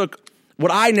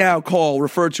what I now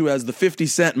refer to as the 50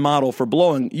 Cent model for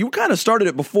blowing. You kind of started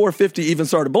it before 50 even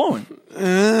started blowing.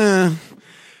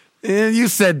 You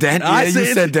said that. Yeah, you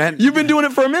said that. You've been doing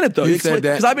it for a minute though. You said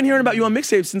that. Because I've been hearing about you on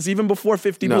mixtapes since even before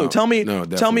 50 No, Blue.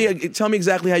 Tell me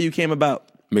exactly how you came about.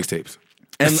 Mixtapes.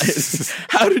 And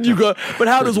how did you go? But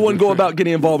how does one go about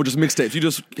getting involved with just mixtapes? You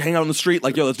just hang out on the street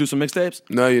like, yo, let's do some mixtapes?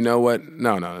 No, you know what?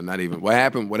 No, not even. What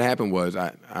happened was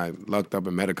I lucked up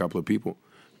and met a couple of people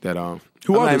that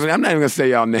Who are these? I'm not even gonna say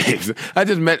y'all names. I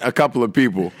just met a couple of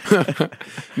people.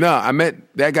 No, I met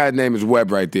that guy's name is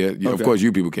Webb right there. Of Okay. course,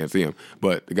 you people can't see him,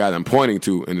 but the guy that I'm pointing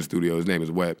to in the studio, his name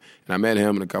is Webb, and I met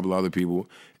him and a couple other people,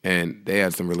 and they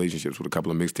had some relationships with a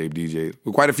couple of mixtape DJs,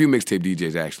 with quite a few mixtape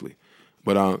DJs actually.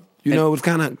 But it was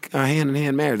kind of a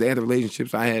hand-in-hand marriage. They had the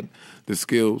relationships, I had the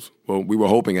skills. Well, we were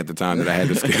hoping at the time that I had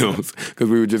the skills because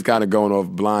we were just kind of going off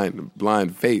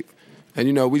blind faith. And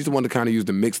we just wanted to kind of use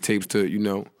the mixtapes to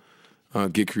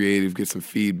get creative, get some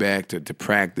feedback, to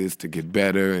practice, to get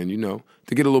better, and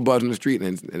to get a little buzz in the street,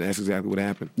 and that's exactly what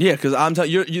happened. Yeah, because I'm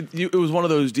telling you, it was one of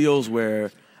those deals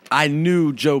where I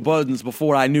knew Joe Buttons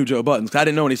before I knew Joe Buttons. 'Cause I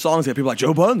didn't know any songs yet. People were like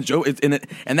Joe Buttons,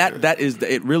 and that is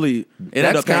it. Really,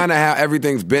 That's kind of how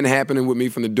everything's been happening with me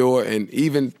from the door, and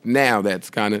even now that's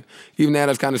kind of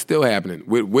still happening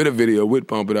with a video, with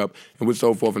Pump It Up, and with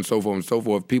so forth and so forth and so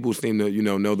forth. People seem to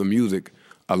know the music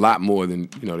a lot more than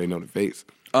they know the face.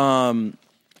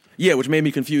 Yeah, which made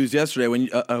me confused yesterday when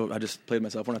I just played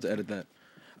myself. We're not to edit that.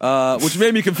 Which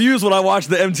made me confused when I watched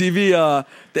the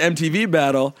MTV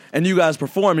battle and you guys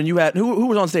performed, and you had who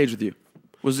was on stage with you?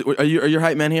 Are your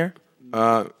hype man here?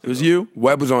 It was you.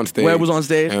 Webb was on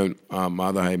stage. And my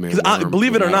other hype man.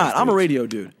 Believe it or not, I'm a radio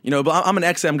dude. But I'm an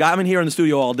XM guy. I'm in here in the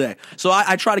studio all day, so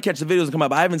I try to catch the videos that come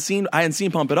up. I hadn't seen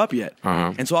Pump It Up yet,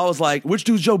 and so I was like, which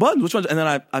dude's Joe Buttons? Which one? And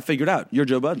then I figured out you're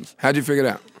Joe Buttons. How'd you figure it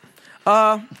out?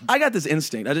 I got this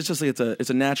instinct. I just like it's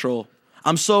a natural.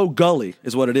 I'm so gully,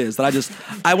 is what it is. That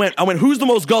I went. Who's the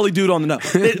most gully dude on the note?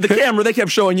 The camera, they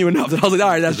kept showing you enough that I was like, all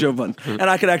right, that's Joe Buttons, and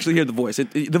I could actually hear the voice.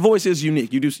 The voice is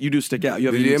unique. You do stick out. You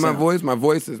have. Did you hear my sound. voice? My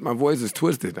voice is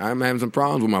twisted. I'm having some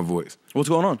problems with my voice. What's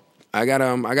going on? I got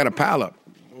a pile up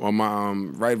on my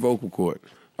right vocal cord.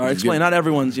 All right, explain. Not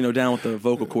everyone's down with the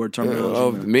vocal cord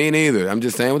terminology. Me neither. I'm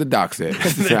just saying what the doc said.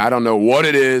 I don't know what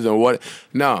it is or what.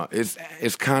 No, it's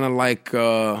kind of like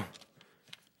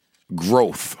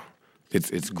growth.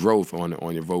 It's growth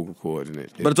on your vocal cords,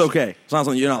 but it's okay. Sounds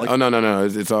like you're not like. Oh no.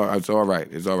 It's all right.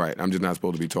 It's all right. I'm just not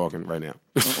supposed to be talking right now.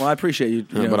 Well, I appreciate you.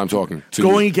 But I'm talking to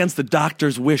going you. Against the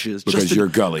doctor's wishes Because you're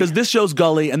gully. Because this show's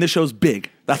gully and this show's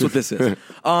big. That's what this is.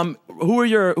 Who are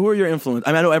your influences?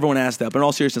 I know everyone asked that, but in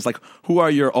all seriousness, like who are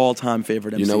your all-time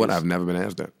favorite MCs? You know what? I've never been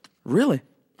asked that. Really?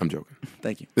 I'm joking.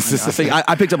 Thank you.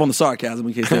 I picked up on the sarcasm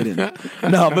in case they didn't.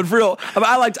 No, but for real,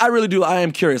 I really do. I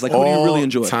am curious. Like, who do you really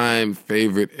enjoy? All-time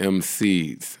favorite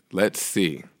MCs. Let's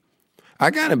see.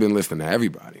 I kind of been listening to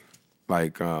everybody.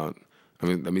 Like, let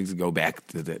me just go back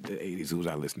to the 80s. Who was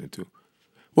I listening to?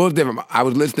 Well, it's different. I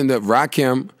was listening to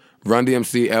Rakim, Run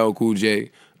DMC, LL Cool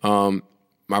J.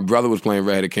 My brother was playing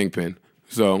Red Headed Kingpin,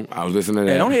 so I was listening to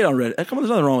that. Hey, don't hate on Red. Come on, there's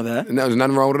nothing wrong with that. No, there's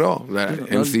nothing wrong with it at all.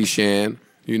 MC Shan,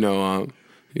 you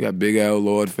got Big L,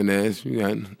 Lord Finesse, you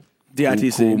got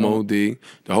DITC, Cool Mo D,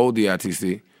 the whole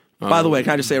DITC. By the way,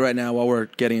 can I just say right now while we're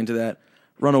getting into that,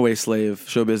 Runaway Slave,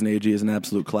 Showbiz and AG is an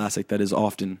absolute classic that is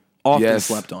often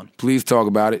slept on. Please talk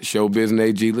about it. Showbiz and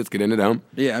AG, let's get into them.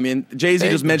 Yeah, Jay-Z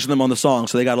just mentioned them on the song,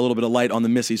 so they got a little bit of light on the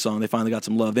Missy song. They finally got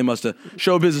some love.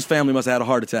 Showbiz's family must have had a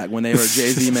heart attack when they heard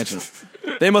Jay-Z mention it.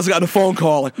 They must have gotten a phone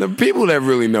call. The people that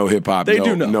really know hip-hop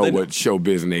know what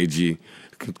Showbiz and AG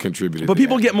contributed. But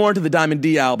people get more into the Diamond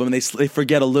D album, and they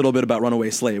forget a little bit about Runaway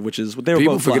Slave, which is what they were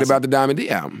people both forget classic. about the Diamond D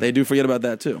album. They do forget about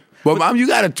that, too. But you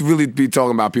got to really be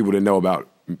talking about people that know about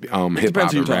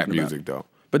hip-hop and rap music, though.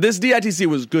 But this DITC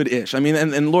was good-ish.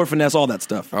 And Lord Finesse, all that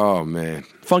stuff. Oh, man.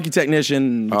 Funky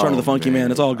Technician, Return of the Funky Man.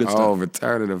 It's all good stuff. Oh,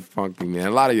 Return of the Funky Man.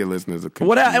 A lot of your listeners are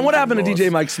what happened to DJ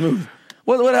Mike Smooth?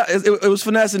 It was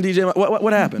Finesse and DJ Mike.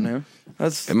 What happened, man?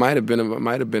 It might have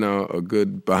been a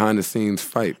good behind-the-scenes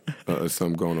fight or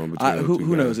something going on between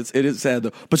who knows? It is sad,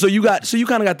 though. But so you kind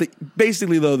of got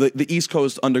the East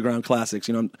Coast underground classics,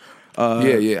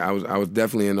 Yeah. I was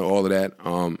definitely into all of that.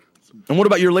 And what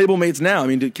about your label mates now?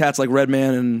 Did cats like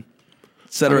Redman and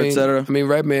et cetera, et cetera?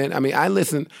 Redman. I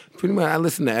listen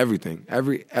to everything.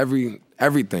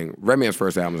 Everything. Redman's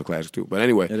first album is a classic too. But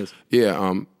anyway, it is.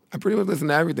 Yeah. I pretty much listen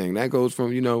to everything. That goes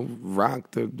from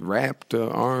rock to rap to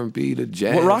R&B to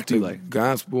jazz. What rock do you like?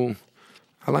 Gospel.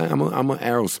 I'm an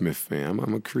Aerosmith fan.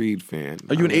 I'm a Creed fan.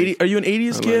 Are you an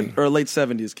 80s kid or a late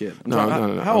 70s kid?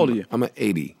 No. How old are you? I'm an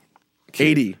 80.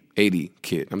 Kid. 80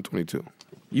 kid. I'm 22.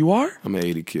 You are? I'm an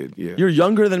 80 kid, yeah. You're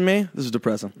younger than me? This is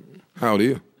depressing. How old are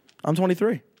you? I'm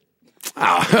 23.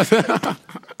 Yeah,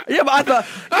 but I thought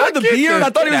you had the beard. I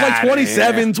thought he was like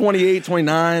 27, 28,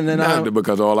 29. And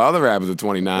because all the other rappers are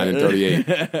 29 and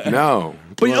 38. No.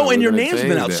 But and your name's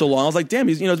been out so long. I was like, damn,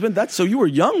 it's been that. So you were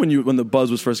young when the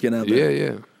buzz was first getting out there.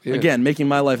 Yeah. Again, making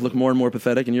my life look more and more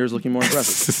pathetic, and yours looking more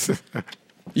impressive.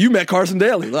 You met Carson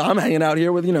Daly. I'm hanging out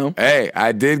here with Hey,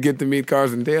 I did get to meet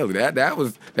Carson Daly. That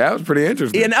was pretty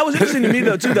interesting. Yeah, and that was interesting to me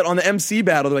though too. That on the MC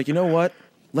battle, they're like, you know what?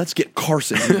 Let's get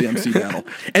Carson in the MC battle.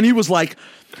 And he was like,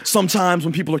 sometimes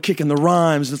when people are kicking the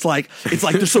rhymes, it's like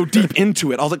they're so deep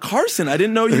into it. I was like, Carson, I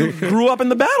didn't know you grew up in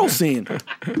the battle scene.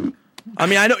 I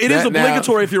mean, I know it is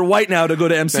obligatory if you're white now to go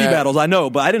to MC battles. I know,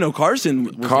 but I didn't know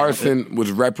Carson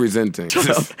was representing.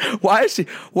 Why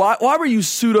were you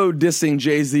pseudo dissing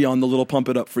Jay-Z on the Little Pump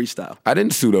It Up freestyle? I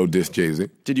didn't pseudo diss Jay-Z.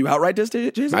 Did you outright diss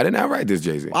Jay-Z? I didn't outright diss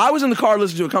Jay-Z. I was in the car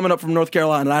listening to it coming up from North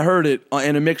Carolina, and I heard it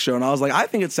in a mix show, and I was like, I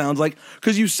think it sounds like,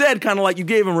 because you said kind of like you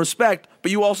gave him respect, but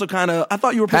you also kind of, I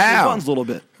thought you were pushing the buttons a little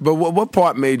bit. But what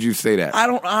part made you say that? I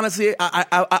don't honestly.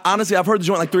 I honestly, I've heard the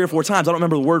joint like 3 or 4 times. I don't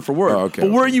remember the word for word. Oh, okay.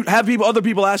 But other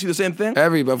people ask you the same thing?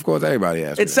 Of course, everybody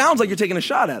asked. It sounds like you're taking a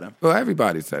shot at him. Well,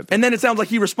 everybody said that. And then it sounds like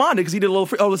he responded because he did a little.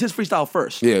 It was his freestyle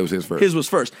first. Yeah, it was his first. His was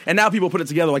first, and now people put it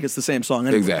together like it's the same song.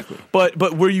 Anyway. Exactly. But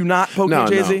were you not poking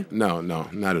Jay-Z? No,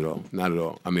 not at all. Not at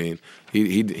all. I mean,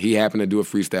 he happened to do a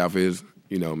freestyle for his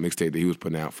mixtape that he was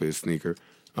putting out for his sneaker.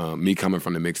 Me coming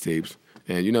from the mixtapes.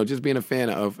 And, just being a fan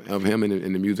of him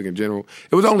and the music in general,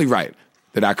 it was only right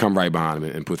that I come right behind him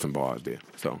and put some bars there.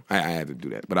 So I had to do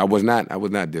that. But I was not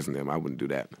dissing him. I wouldn't do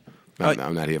that.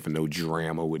 I'm not here for no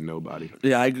drama with nobody.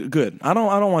 Yeah, good. I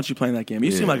don't want you playing that game.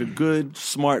 You seem like a good,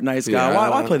 smart, nice guy.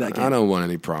 Why play that game? I don't want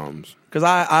any problems. Because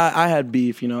I had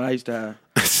beef. I used to.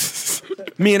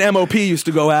 Me and MOP used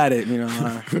to go at it. No,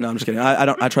 I'm just kidding.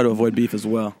 I try to avoid beef as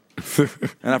well.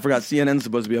 And I forgot CNN's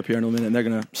supposed to be up here in a minute, and they're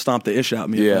gonna stomp the ish out of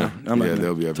me. Yeah, I'm not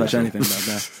they'll be up touch anything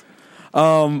about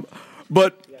that.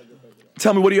 But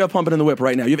tell me, what do you have pumping in the whip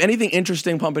right now? You have anything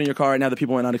interesting pumping in your car right now that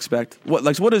people might not expect?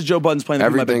 What is Joe Budden's playing?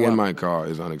 Everything in my car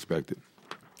is unexpected.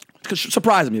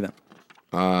 Surprise me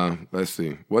then. Let's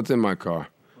see. What's in my car?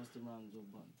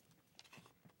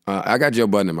 I got Joe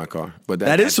Budden in my car, but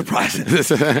that is surprising.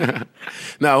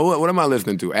 No, what am I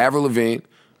listening to? Avril Lavigne.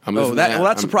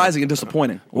 That's surprising and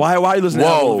disappointing. Why are you listening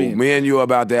to Avril Lavigne? Me and you are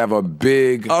about to have a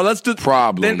big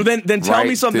problem. Then tell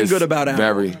me something good about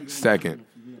Avril. Very second.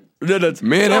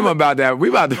 Me and him about that.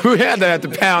 We had to have to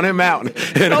pound him out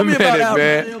in a minute,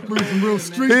 man.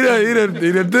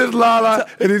 He did this Lala,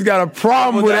 and he's got a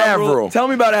problem with Avril. Tell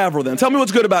me about Avril then. Tell me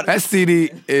what's good about it. That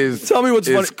CD is. Tell me what's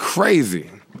funny.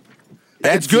 Crazy.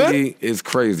 It's good? CD is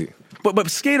crazy.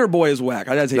 But Skater Boy is whack.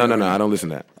 I gotta tell you. No, I don't listen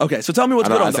to that. Okay, so tell me what's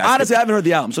good on it. Honestly, I haven't heard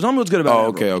the album, so tell me what's good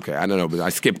about it. Okay. I don't know, but I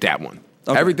skipped that one.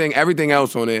 Okay. Everything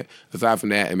else on there, aside from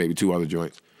that and maybe 2 other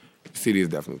joints, the CD is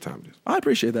definitely timeless. I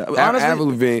appreciate that. Honestly, Avril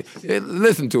Lavigne,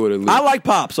 listen to it at least. I like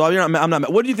pop, so I'm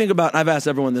not. What do you think about? I've asked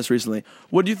everyone this recently.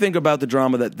 What do you think about the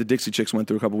drama that the Dixie Chicks went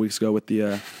through a couple weeks ago with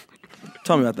the?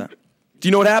 Tell me about that. Do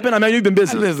you know what happened? I mean, you've been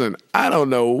busy. Listen, I don't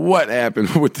know what happened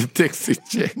with the Dixie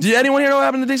Chicks. Did anyone here know what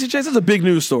happened to the Dixie Chicks? This is a big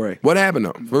news story. What happened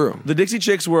though? For real. The Dixie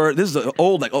Chicks this is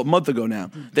old, like a month ago now.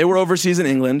 They were overseas in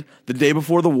England the day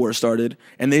before the war started,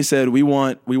 and they said, we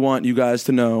want you guys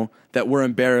to know that we're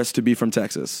embarrassed to be from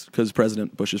Texas, because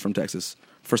President Bush is from Texas,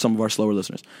 for some of our slower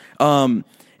listeners.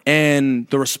 And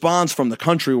the response from the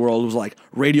country world was like,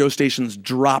 radio stations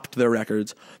dropped their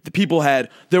records.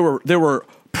 There were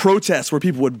protests where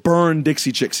people would burn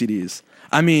Dixie Chick CDs.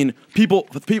 I mean, people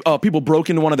broke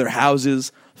into one of their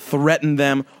houses, threatened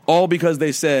them, all because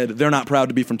they said they're not proud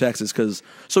to be from Texas.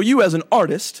 So you, as an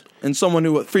artist and someone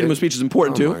who freedom of speech is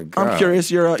important to, I'm curious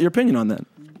your opinion on that.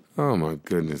 Oh my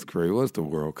goodness, Gray, what's the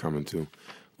world coming to?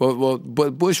 Well,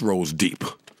 but Bush rolls deep.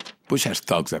 Bush has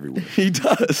thugs everywhere. He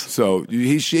does. So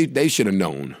they should have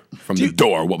known from the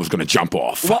door what was going to jump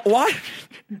off. Why?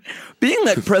 Being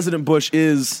that President Bush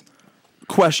is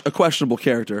a questionable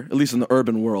character, at least in the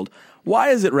urban world, why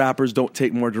is it rappers don't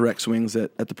take more direct swings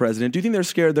at the president? Do you think they're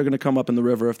scared they're going to come up in the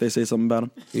river if they say something about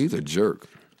him? He's a jerk.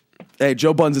 Hey,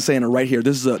 Joe Buns is saying it right here.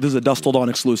 This is a Dust Till Dawn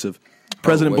exclusive.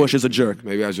 President Bush is a jerk.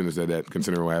 Maybe I shouldn't have said that,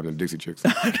 considering what happened to Dixie Chicks.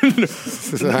 But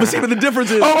the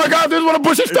difference is... Oh my God, this is one of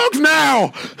Bush's thugs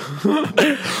now!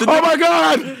 Oh my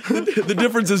God! The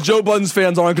difference is Joe Buns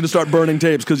fans aren't going to start burning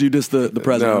tapes because you dissed the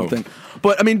president thing.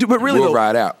 But I mean, really, we'll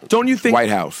ride out. Don't you think White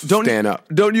House? Stand up.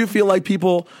 Don't you feel like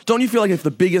if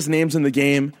the biggest names in the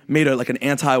game made an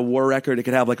anti-war record, it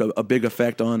could have like a big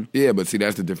effect on? Yeah, but see,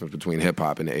 that's the difference between hip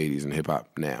hop in the '80s and hip hop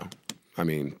now. I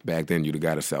mean, back then you'd have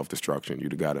got a self-destruction.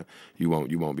 You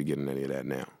won't be getting any of that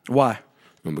now. Why?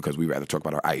 Because we'd rather talk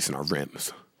about our ice and our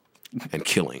rims, and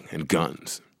killing and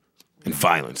guns, and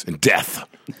violence and death.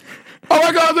 Oh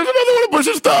my God, there's another one of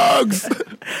Bush's thugs.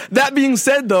 That being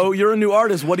said, though, you're a new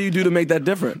artist. What do you do to make that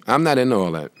different? I'm not into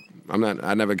all that.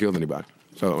 I never killed anybody.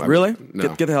 So really? No.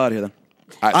 Get the hell out of here then.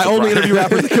 I only interview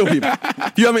rappers that kill people.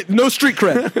 You have no street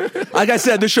cred. Like I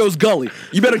said, this show's gully.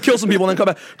 You better kill some people and then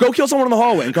come back. Go kill someone in the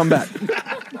hallway and come back.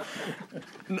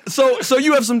 So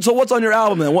you have some. So what's on your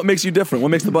album then? What makes you different? What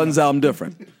makes the Buttons album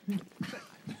different?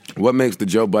 What makes the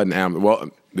Joe Budden album? Well,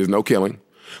 there's no killing,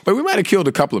 but we might have killed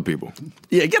a couple of people.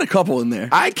 Yeah, get a couple in there.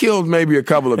 I killed maybe a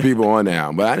couple of people on the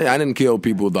album, but I didn't kill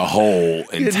people the whole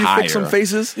entire. Did you fix some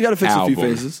faces? You got to fix album. A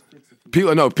few faces.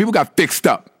 People got fixed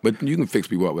up, but you can fix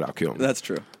people up without killing them. That's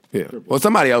true. Yeah. Well,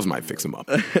 somebody else might fix them up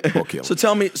or kill them. So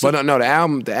tell me. But no, the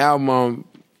album,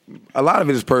 a lot of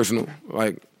it is personal.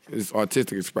 Like, it's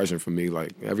artistic expression for me.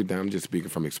 Like, everything, I'm just speaking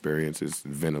from experience. It's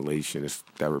ventilation. It's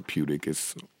therapeutic.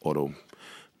 It's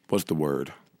what's the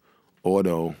word?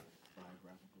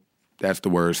 That's the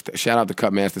word. Shout out to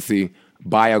Cutmaster C.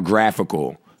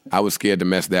 Biographical. I was scared to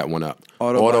mess that one up.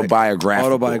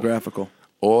 Autobiographical.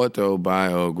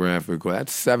 Autobiographical.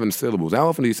 That's 7 syllables. How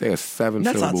often do you say a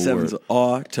 7-syllable word? That's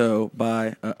not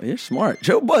 7. You're smart.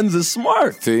 Joe Buttons is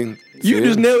smart. See? You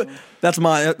just knew it. That's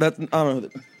my. I don't know.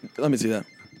 Let me see that.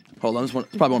 Hold on. It's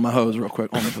probably one of my hoes real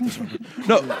quick. I'm gonna put this one.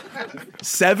 No.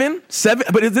 7.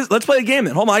 But let's play a game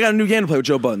then. Hold on. I got a new game to play with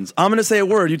Joe Buttons. I'm gonna say a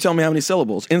word. You tell me how many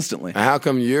syllables instantly. How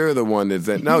come you're the one that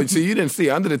said no? See, you didn't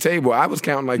see under the table. I was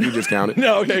counting like you just counted.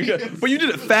 No. Okay. Good. But you did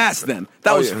it fast then.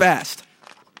 That was fast.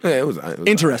 Yeah, it was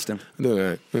interesting. You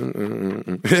hear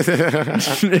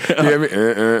me?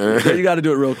 Yeah, you got to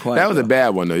do it real quiet. That was a bad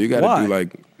one though. You got to do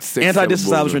like 6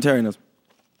 anti-disestablishmentarianism.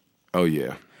 Oh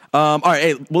yeah. All right.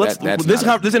 Hey, well,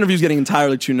 this interview is getting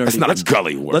entirely too nerdy. That's not a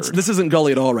gully word. This isn't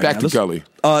gully at all right now. Back to gully.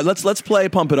 Let's play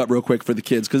Pump It Up real quick for the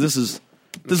kids because this is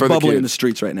bubbling in the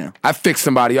streets right now. I fixed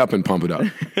somebody up and Pump It Up.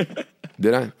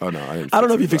 Did I? Oh no, I didn't. I don't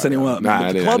know if you fixed anyone up.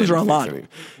 Nah, the clubs are on lock.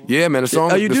 Yeah, man. The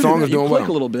song is doing well. You click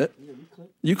a little bit.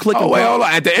 You click. Oh wait, hold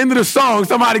on. At the end of the song,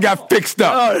 somebody got fixed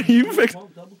up. You fixed.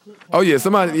 Oh yeah,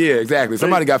 somebody. Yeah, exactly.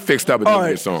 Somebody got fixed up at the end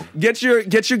of the song. Get your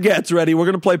gets ready. We're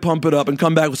gonna play Pump It Up and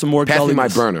come back with some more. Pass me my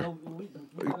burner.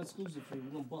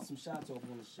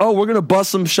 Oh, we're gonna bust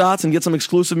some shots and get some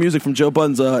exclusive music from Joe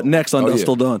Buttons next on Dust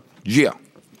Till Dawn. Yeah.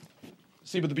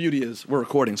 See, but the beauty is we're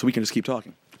recording, so we can just keep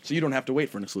talking. So you don't have to wait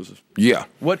for an exclusive. Yeah.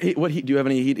 What heat? Do you have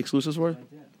any heat exclusives for?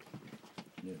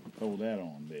 Yeah, throw that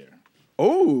on there.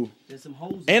 Oh. There's some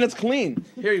holes. And it's clean.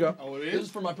 Here you go. Oh, it is? This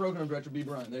is for my program director, B.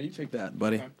 Bryant. There, you take that,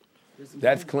 buddy. Okay.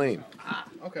 That's clean.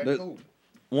 Okay, cool.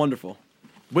 Wonderful.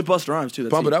 With Busta Rhymes, too.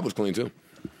 Pump It Up was clean, too.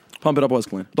 Pump It Up was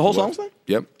clean. The whole song's clean?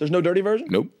 Yep. There's no dirty version?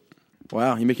 Nope.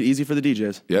 Wow, you make it easy for the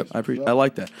DJs. Yep. I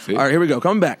like that. See? All right, here we go.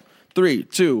 Coming back. 3,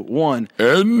 2, 1.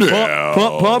 And now.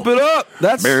 Pump it up.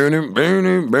 That's burn.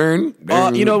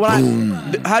 you know what?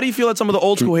 How do you feel that some of the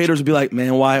old school haters would be like,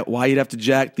 man, why you'd have to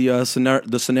jack the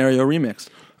scenario remix?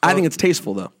 I think it's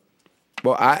tasteful though.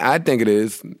 Well, I think it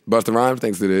is. Busta Rhymes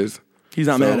thinks it is. He's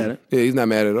not mad at it. Yeah, he's not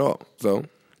mad at all. So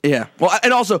yeah. Well,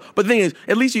 and also, but the thing is,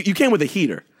 at least you came with a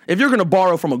heater. If you're going to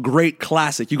borrow from a great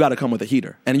classic, you got to come with a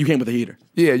heater, and you came with a heater.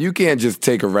 Yeah, you can't just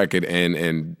take a record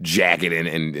and jack it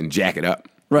and jack it up.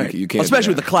 Right. You can't,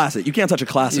 especially with a classic. You can't touch a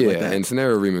classic like that. Yeah, and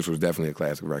Scenario Remix was definitely a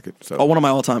classic record. So one of my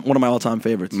all-time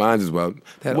favorites. Mine as well.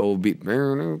 That old beat.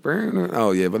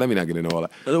 Oh yeah, but let me not get into all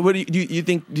that. What do you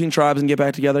think? Do you think Tribes can get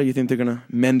back together? You think they're gonna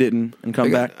mend it and come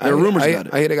back? There are rumors about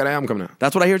it. I hear they got an album coming out.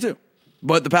 That's what I hear too.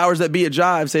 But the powers that be at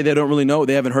Jive say they don't really know.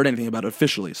 They haven't heard anything about it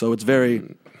officially. So it's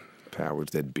very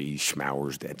powers that be,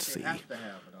 schmowers that see.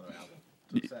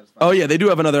 Oh yeah, they do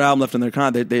have another album left in their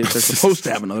they're supposed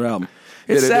to have another album.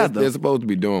 It's sad though. They're supposed to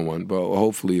be doing one, but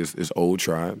hopefully it's Old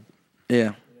Tribe.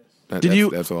 Yeah. That's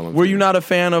all I'm were saying. you not a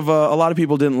fan of? A lot of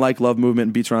people didn't like Love Movement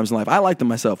and Beats, Rhymes, and Life. I liked them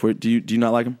myself. Do you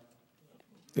not like them?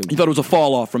 You thought it was a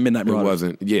fall off from Midnight Marauder? It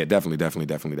wasn't. Yeah, definitely.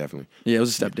 Yeah, it was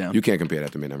a step down. You can't compare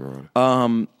that to Midnight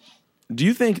Marauder. Do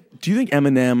you think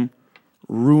Eminem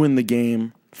ruined the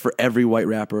game for every white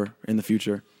rapper in the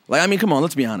future? Like, I mean, come on,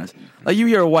 let's be honest. Like, you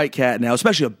hear a white cat now,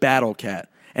 especially a battle cat,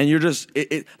 and you're just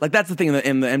like that's the thing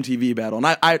in the MTV battle.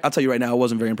 And I'll tell you right now, I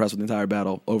wasn't very impressed with the entire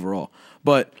battle overall.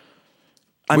 But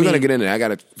we're gonna get into that. I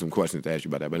got some questions to ask you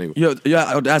about that. But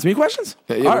anyway, ask me questions.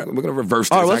 Yeah, all right. We're gonna reverse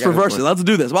this. All right, let's reverse it. Let's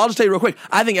do this. Well, I'll just tell you real quick.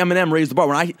 I think Eminem raised the bar.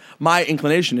 My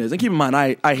inclination is, and keep in mind,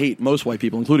 I hate most white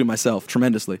people, including myself,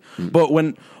 tremendously. But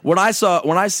when I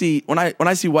see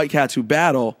white cats who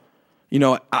battle, you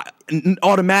know,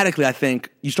 automatically I think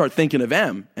you start thinking of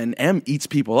M, and M eats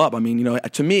people up. I mean, you know,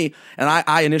 to me, and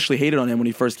I initially hated on him when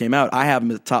he first came out. I have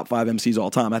him as the top 5 MCs all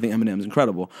time. I think Eminem's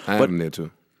incredible. I have him there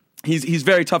too. He's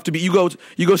very tough to beat. You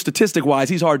go statistic wise,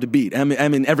 he's hard to beat. M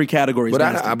in every category. But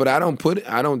I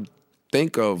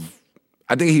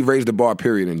think he raised the bar.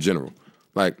 Period in general,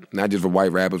 like not just for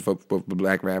white rappers, for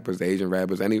black rappers, Asian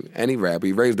rappers, any rapper.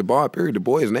 He raised the bar. Period. The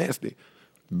boy is nasty,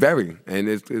 very, and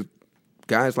it's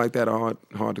guys like that are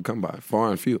hard to come by, far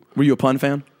and few. Were you a Pun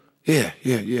fan? Yeah.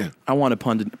 I wanted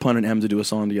Pun and M to do a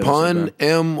song together. Pun,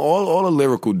 M, all the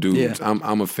lyrical dudes. Yeah.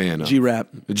 I'm a fan of.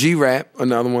 G-Rap,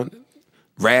 another one.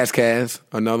 Razzcast,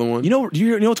 another one. You know what's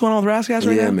going on with Razzcast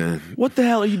right now? Yeah, man. What the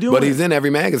hell are you doing? But he's in every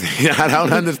magazine. I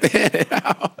don't understand.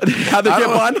 How they get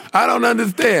on? I don't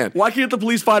understand. Why can't the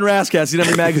police find Razzcast? He's in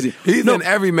every magazine. He's in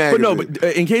every magazine.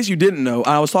 But in case you didn't know,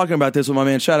 I was talking about this with my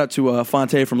man. Shout out to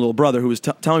Fonte from Little Brother, who was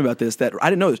telling me about this. That I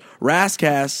didn't know this.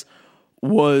 Razzcast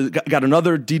got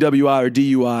another DWI or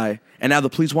DUI, and now the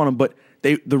police want him. But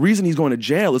the reason he's going to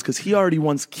jail is because he already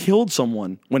once killed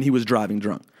someone when he was driving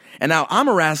drunk. And now I'm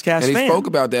a Razzcast fan. And he spoke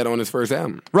about that on his first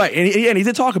album. Right, and he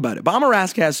did talk about it. But I'm a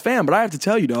Razzcast fan, but I have to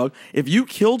tell you, dog, if you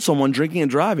killed someone drinking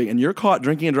and driving and you're caught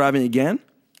drinking and driving again,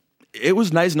 it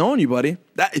was nice knowing you, buddy.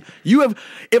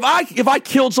 If I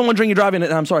killed someone drinking and driving,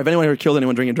 and I'm sorry, if anyone ever killed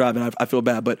anyone drinking and driving, I feel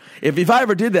bad. But if I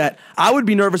ever did that, I would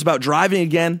be nervous about driving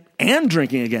again and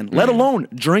drinking again, let alone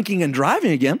drinking and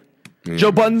driving again.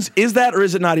 Joe Buttons, is that or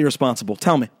is it not irresponsible?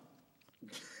 Tell me.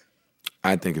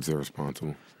 I think it's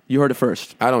irresponsible. You heard it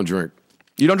first. I don't drink.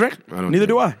 You don't drink? I don't Neither drink.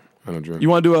 do I. I don't drink. You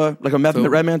want to do a Meth and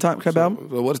Redman type album?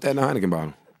 So what's that in the Heineken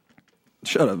bottle?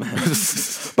 Shut up, man.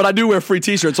 But I do wear free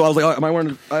T-shirts, so I was like, I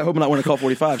hope I'm not wearing a Call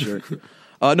 45 shirt.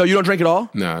 No, you don't drink at all?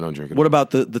 No, I don't drink at all. What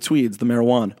about the tweeds, the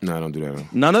marijuana? No, I don't do that at all.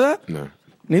 None of that? No.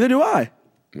 Neither do I.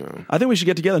 No. I think we should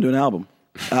get together and do an album.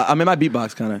 I mean, my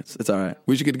beatbox kind of, it's all right.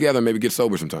 We should get together and maybe get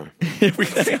sober sometime. we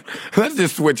can Let's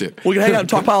just switch it. hang out and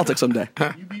talk politics someday. You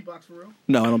beatbox for real?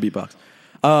 No, I don't beatbox.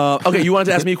 Okay, you wanted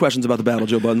to ask me questions about the battle,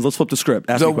 Joe Buttons. Let's flip the script.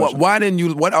 Ask So me questions. why didn't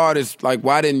you? What artists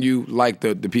why didn't you like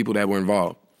the people that were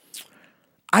involved?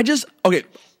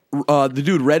 The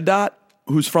dude Red Dot,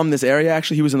 who's from this area,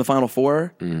 actually, he was in the Final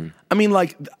Four. I mean,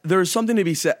 like, there's something to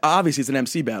be said. Obviously, it's an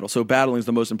MC battle, so battling is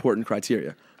the most important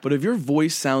criteria. But if your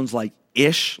voice sounds like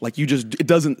ish, like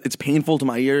it's painful to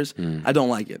my ears, I don't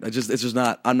like it. It's just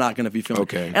not, I'm not going to be feeling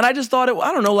Okay. it. And I just thought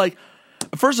I don't know, like,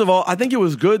 first of all, I think it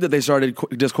was good that they started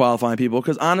disqualifying people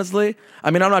because honestly,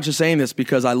 I mean, I'm not just saying this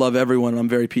because I love everyone and I'm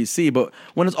very PC, but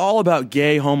when it's all about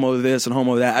gay, homo this and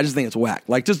homo that, I just think it's whack.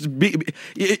 Like, just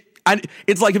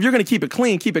it's like if you're going to keep it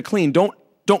clean.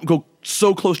 Don't go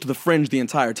so close to the fringe the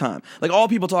entire time. Like, all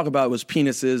people talk about was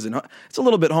penises, and it's a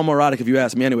little bit homoerotic if you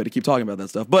ask me anyway to keep talking about that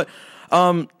stuff. But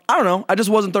I don't know. I just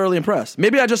wasn't thoroughly impressed.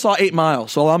 Maybe I just saw 8 Mile,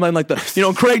 so I'm in like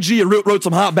Craig G wrote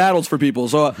some hot battles for people,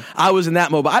 so I was in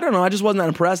that mode. But I don't know. I just wasn't that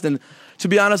impressed. And to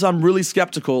be honest, I'm really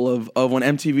skeptical of when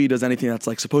MTV does anything that's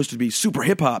like supposed to be super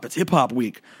hip hop. It's hip hop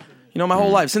week. You know, my whole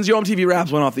life since Yo MTV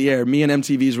Raps went off the air, me and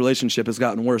MTV's relationship has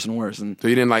gotten worse and worse. And So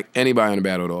you didn't like anybody in the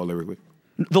battle at all, lyrically?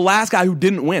 the last guy who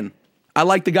didn't win, I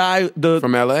liked the guy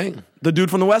From LA? the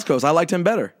dude from the West Coast. I liked him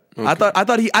better. Okay. I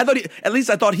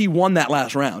thought he won that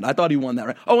last round. I thought he won that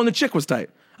round. Oh, and the chick was tight.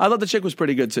 I thought the chick was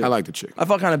pretty good too. I like the chick. I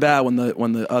felt kind of bad when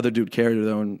the other dude carried her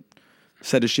though and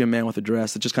said, "Is she a man with a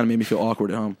dress?" It just kind of made me feel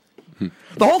awkward at home.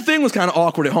 The whole thing was kind of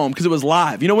awkward at home because it was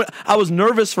live. You know what? I was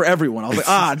nervous for everyone. I was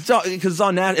like, because it's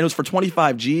on that, and it was for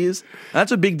 25 G's.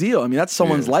 That's a big deal. I mean, that's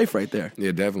someone's life right there.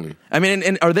 Yeah, definitely. I mean,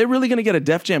 and are they really going to get a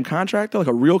Def Jam contract, though? Like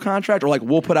a real contract? Or like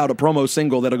we'll put out a promo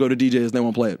single that'll go to DJs and they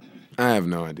won't play it? I have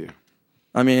no idea.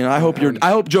 I mean, I hope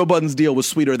Joe Budden's deal was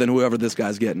sweeter than whoever this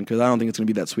guy's getting because I don't think it's going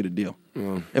to be that sweet a deal.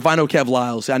 If I know Kev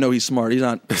Lyles, I know he's smart. He's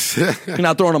not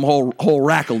throwing him whole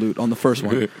rack of loot on the first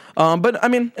one. But I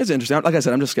mean, it's interesting. Like I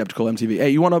said, I'm just skeptical. MTV. Hey,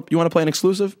 you want to play an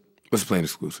exclusive? Let's play an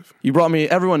exclusive. You brought me.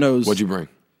 Everyone knows. What'd you bring?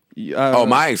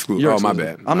 My exclusive. Your Oh, my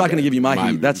exclusive. bad. I'm not going to give you my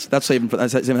My heat. That's saving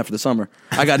that for the summer.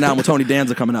 I got Now with Tony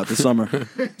Danza coming out this summer.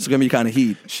 It's going to be kind of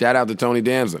heat. Shout out to Tony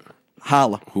Danza.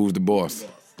 Holla. Who's the boss?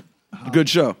 Good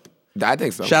show. I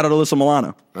think so. Shout out to Alyssa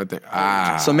Milano. I think.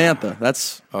 Samantha.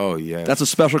 That's Yeah. a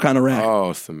special kind of rap.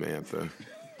 Oh, Samantha.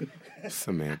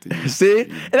 Samantha. See?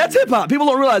 And that's hip hop. People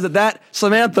don't realize that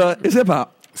Samantha is hip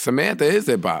hop. Samantha is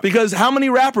hip hop. Because how many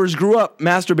rappers grew up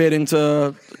masturbating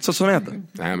to Samantha?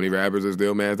 How many rappers are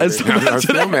still Still masturbating? Still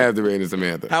masturbating. masturbating to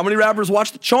Samantha. How many rappers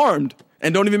watched Charmed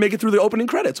and don't even make it through the opening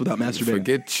credits without masturbating?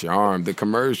 Forget Charm, the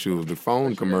commercials, the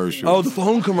phone commercials. Oh, the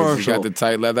phone She commercial. got the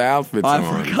tight leather outfits I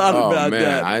on. forgot about man,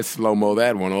 that. I slow-mo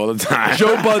that one all the time.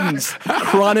 Joe Budden's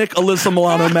chronic Alyssa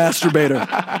Milano masturbator.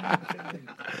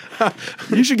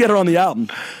 You should get her on the album.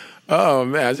 Oh,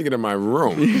 man, I should get in my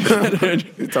room. You're talking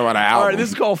about an album. All right, this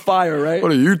is called Fire, right?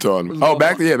 What are you talking about? Oh,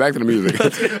 back to the music.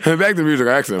 Back to the music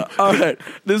accent. All right,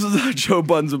 this is Joe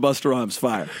Budden's and Busta Rhymes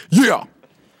Fire. Yeah. All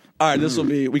right, this will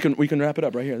be. We can wrap it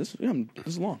up right here. This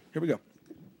is long. Here we go.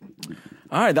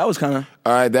 All right, that was kind of.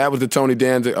 All right, that was the Tony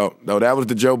Danza. Oh, no, that was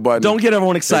the Joe Budden. Don't get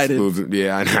everyone excited. Exclusive.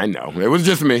 Yeah, I know. It was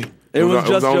just me. It was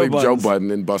just only Joe Joe Budden's.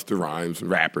 Budden and Busta Rhymes,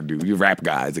 rapper dude. You rap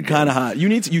guys again. Kind of hot.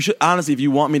 You should honestly, if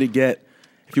you want me to get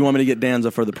Danza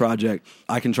for the project,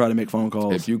 I can try to make phone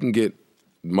calls. If you can get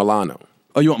Milano.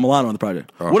 Oh, you want Milano on the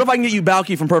project? What if I can get you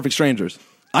Balky from Perfect Strangers?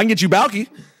 I can get you Balky.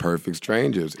 Perfect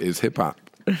Strangers is hip hop.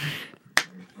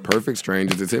 Perfect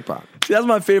Strangers is hip hop. See, that's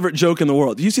my favorite joke in the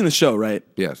world. You've seen the show, right?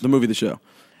 Yes. The movie, The Show.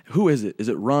 Who is it? Is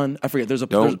it Run? I forget.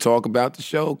 Don't talk about the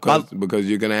show because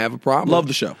you're gonna have a problem. Love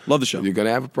the show. Love the show. You're gonna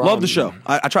have a problem. Love the show.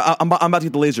 I'm about to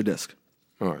get the laser disc.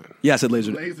 All right. Yeah, I said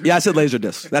laser. Yeah, I said laser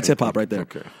disc. That's hip hop right there.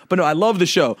 Okay. But no, I love the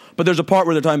show. But there's a part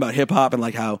where they're talking about hip hop and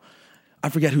like how I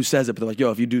forget who says it, but they're like,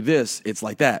 "Yo, if you do this, it's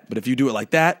like that. But if you do it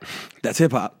like that, that's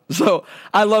hip hop." So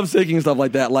I love taking stuff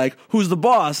like that. Like, who's the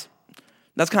boss?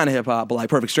 That's kind of hip hop. But like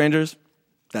Perfect Strangers,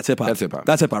 that's hip hop. That's hip hop.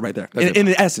 That's hip hop right there. In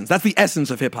the essence, that's the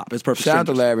essence of hip hop. It's Perfect Shout out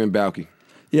to Strangers. Larry and Balky.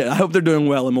 Yeah, I hope they're doing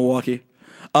well in Milwaukee.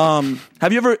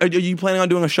 Have you ever? Are you planning on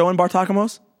doing a show in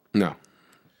Bartakamos? No.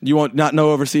 You won't not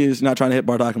know overseas, not trying to hit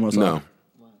Bartakamos. No.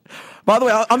 By the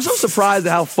way, I'm so surprised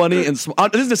at how funny and this is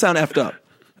gonna sound effed up,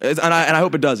 and I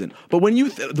hope it doesn't. But when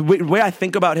the way I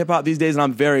think about hip hop these days, and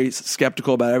I'm very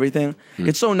skeptical about everything,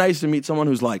 it's so nice to meet someone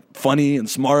who's like funny and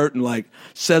smart and like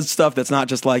says stuff that's not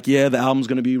just like, yeah, the album's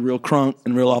gonna be real crunk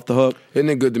and real off the hook. Isn't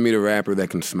it good to meet a rapper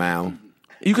that can smile?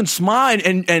 You can smile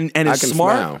and I is can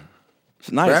smart. smile.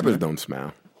 It's nice. Rappers man. don't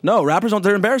smile. No, rappers don't.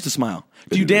 They're embarrassed to smile.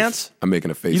 Do you dance? I'm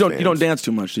making a face. You don't fans. dance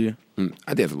too much, do you?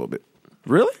 I dance a little bit.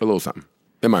 Really? A little something.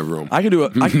 In my room. I can do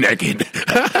it. Naked.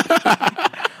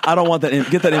 I don't want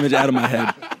that. Get that image out of my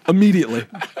head immediately.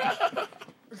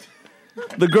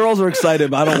 The girls are excited,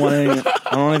 but I don't want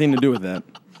anything to do with that.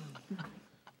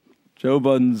 Joe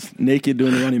Budden's naked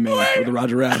doing the Running Man with the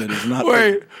Roger Rabbit is not.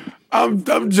 Wait,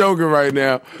 I'm joking right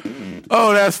now.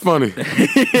 Oh, that's funny.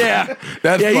 Yeah,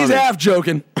 That's he's funny. half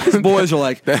joking. His boys are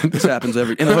like, this happens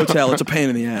in a hotel. It's a pain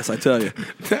in the ass, I tell you.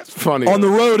 That's funny. On the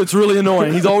road, it's really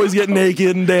annoying. He's always getting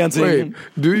naked and dancing. Wait,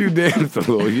 do you dance a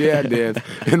little? Yeah, I dance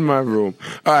in my room.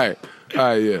 All right,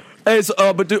 yeah. Hey,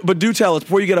 so, but do tell us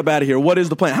before you get up out of here. What is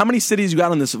the plan? How many cities you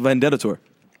got on this Vendetta tour?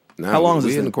 Now, How long is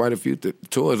we this in thing? quite a few. The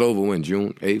tour is over when?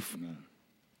 June 8th?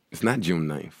 It's not June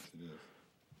 9th.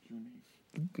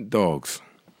 Dogs.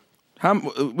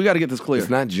 We got to get this clear. It's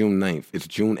not June 9th. It's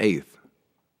June 8th.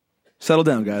 Settle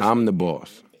down, guys. I'm the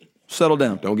boss. Settle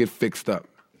down. Don't get fixed up.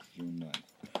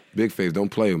 Big face, don't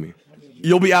play with me.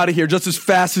 You'll be out of here just as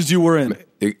fast as you were in.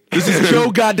 This is Joe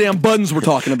goddamn Buttons we're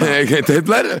talking about.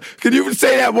 Can you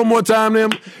say that one more time,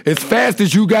 them? As fast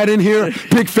as you got in here,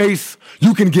 big face,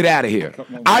 you can get out of here.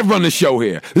 I run the show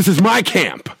here. This is my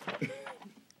camp.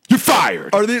 You're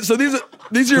fired.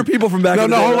 These are your people from back in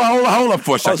the day? Hold on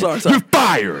for a second. sorry. You're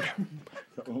fired.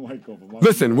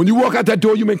 Listen, when you walk out that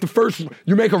door, you make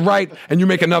a right, and you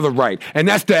make another right, and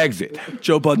that's the exit.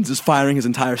 Joe Buttons is firing his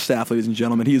entire staff, ladies and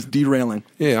gentlemen. He is derailing.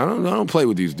 Yeah, I don't play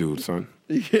with these dudes, son.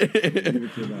 I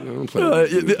don't play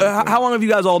with these dudes. How long have you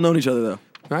guys all known each other, though?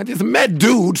 I just met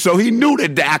dude, so he knew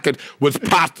that Dak was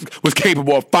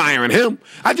capable of firing him.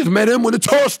 I just met him when the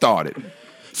tour started.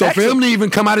 So for him to even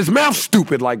come out his mouth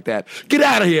stupid like that, get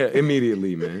out of here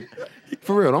immediately, man.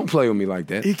 For real, don't play with me like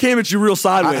that. He came at you real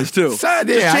sideways, too.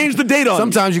 Yeah, change the date on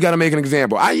Sometimes you got to make an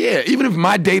example. Even if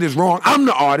my date is wrong, I'm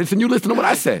the artist, and you listen to what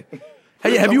I say.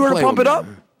 Hey, have you heard of Pump It Up?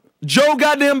 Joe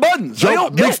goddamn Buttons.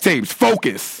 Mixtapes,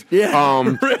 Focus.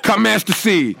 Yeah. Come Master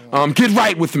C. Get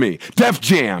Right With Me. Def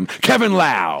Jam. Kevin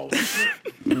Lau.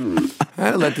 I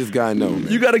had to let this guy know,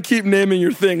 man. You got to keep naming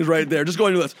your things right there. Just go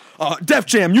into this. Def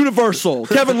Jam, Universal,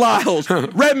 Kevin Lyles,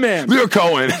 Redman. Lil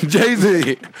Cohen,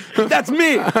 Jay-Z. That's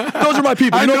me. Those are my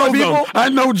people. You know my people? I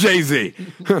know Jay-Z.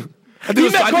 He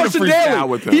met Carson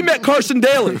Daly. He met Carson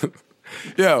Daly.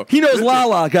 Yo, He knows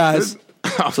Lala, guys.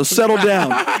 So settle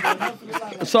down.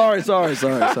 Sorry. Whoa,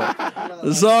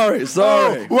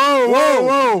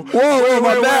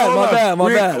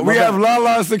 My bad. We have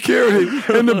Lala security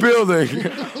in the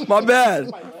building. My bad.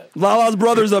 Lala's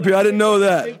brother's up here. I didn't know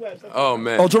that. Oh,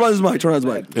 man. Oh, turn on his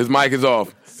mic. His mic is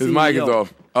off. His mic is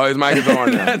off. Oh, his mic is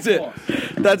on now.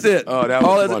 That's it. Oh, that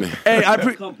was funny. Hey,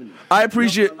 I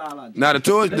appreciate. Now, the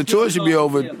tour should be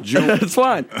over June. It's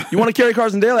fine. You want to carry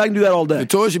Carson Daly? I can do that all day. The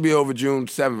tour should be over June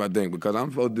 7th, I think, because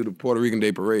I'm supposed to do the Puerto Rican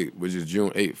Day Parade, which is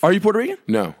June 8th. Are you Puerto Rican?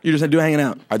 No. You just do hanging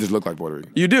out. I just look like Puerto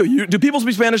Rican. You do. Do people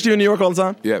speak Spanish to you in New York all the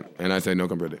time? Yeah, and I say no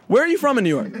comprende. Where are you from in New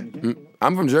York?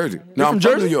 I'm from Jersey. You're No, I'm from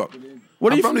from Jersey? New York.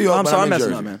 What are you from New York? I'm but sorry, I'm in messing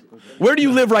Jersey. up, man. Where do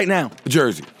you live right now?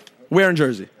 Jersey. Where in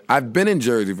Jersey? I've been in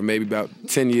Jersey for maybe about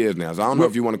 10 years now, so I don't know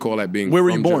if you want to call that being Where were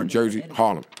from you born? Jersey,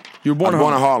 Harlem. You were born I in was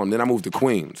born in Harlem. Harlem, then I moved to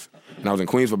Queens. And I was in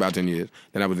Queens for about 10 years.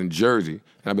 Then I was in Jersey,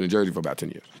 and I've been in Jersey for about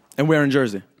 10 years. And where in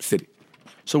Jersey? City.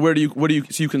 So so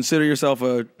you consider yourself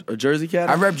a Jersey cat?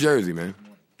 I rep Jersey, man.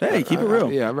 Hey, keep it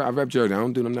real. Yeah, I rep Jersey. I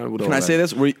don't do nothing with all Can I that say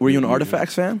this? Were you an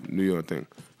Artifacts fan? New York thing.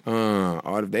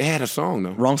 They had a song,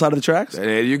 though. Wrong side of the tracks?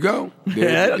 There you go.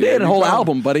 Yeah, they had a whole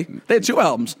album, buddy. They had 2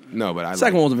 albums. No, but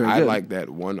Second one wasn't very good. I like that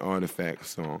one Artifact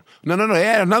song. No. They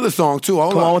had another song, too.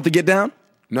 Hold Come on on. with the Get Down?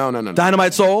 No.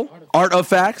 Dynamite Soul, Art of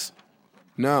Facts,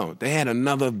 No, they had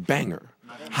another banger.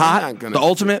 Hot, not gonna- The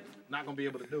Ultimate. Not gonna be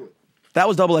able to do it. That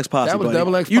was Double X Posse. That was buddy.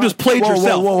 Double X. You just played whoa,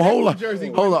 yourself. Whoa, hold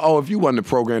on. Oh, if you wasn't the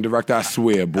program director, I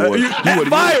swear, boy,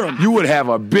 Fire him. You would have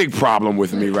a big problem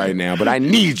with me right now. But I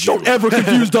need you. Don't ever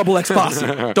confuse Double X Posse.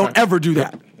 Don't ever do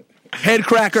that. Head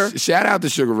cracker. Shout out to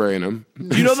Sugar Ray and them.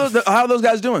 You know how are those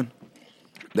guys doing?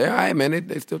 They're all right, man.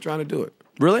 They still trying to do it.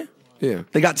 Really? Yeah.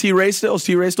 They got T-Ray still? Is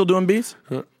T-Ray still doing beats?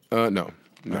 No.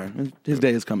 His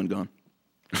day is come and gone.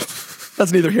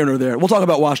 That's neither here nor there. We'll talk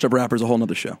about washed up rappers a whole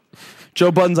nother show.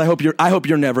 Joe Buttons, I hope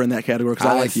you're never in that category because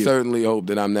I like you. certainly hope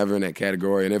that I'm never in that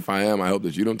category, and if I am, I hope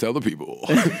that you don't tell the people.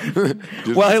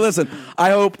 Well, hey, listen.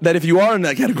 I hope that if you are in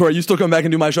that category, you still come back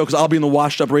and do my show because I'll be in the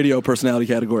washed up radio personality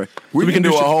category. we can do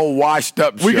a show- whole washed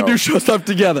up show. We can do show stuff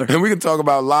together. and we can talk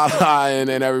about Lala and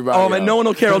everybody. Oh man, else. no one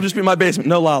will care. It'll just be my basement.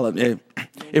 No Lala.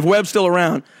 If Webb's still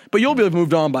around, but you'll be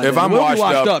moved on by If then. I'm We'll be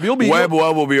washed up, you'll be. Webb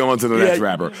will be on to the next Yeah.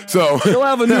 rapper. So You'll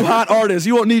have a new hot artist.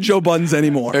 You won't need Joe Buttons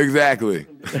anymore. exactly.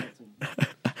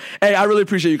 Hey, I really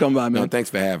appreciate you coming by, man. No,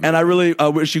 thanks for having me. And I really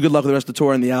wish you good luck with the rest of the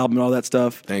tour and the album and all that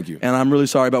stuff. Thank you. And I'm really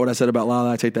sorry about what I said about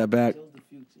Lala. I take that back.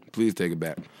 Please take it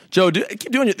back. Joe,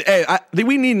 keep doing your. Hey,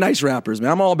 we need nice rappers,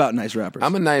 man. I'm all about nice rappers.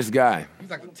 I'm a nice guy. He's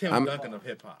like the Tim Duncan of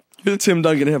hip hop. You're the Tim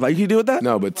Duncan hip hop. You can do with that?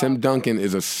 No, but Tim Duncan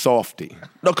is a softy.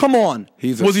 No, come on.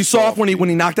 He's a Was he soft when he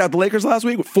softie. knocked out the Lakers last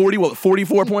week? 44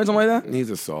 points, something like that?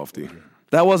 He's a softy.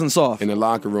 That wasn't soft. In the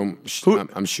locker room,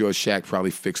 I'm sure Shaq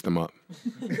probably fixed him up.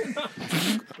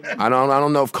 I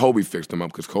don't know if Kobe fixed him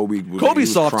up because Kobe's he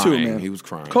was soft crying. too, man. He was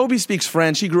crying. Kobe speaks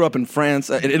French. He grew up in France,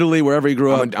 in Italy, wherever he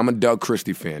grew up. I'm a Doug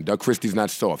Christie fan. Doug Christie's not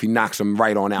soft. He knocks him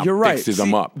right on out. You're right. Fixes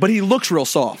him up. But he looks real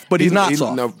soft. But he's not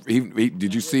soft. No,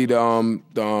 did you see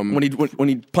the When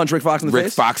he punched Rick Fox in the Rick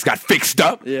face? Fox got fixed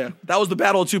up? Yeah. That was the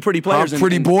battle of two pretty players.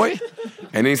 Pretty boy.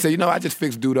 And then he said, I just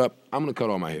fixed dude up. I'm gonna cut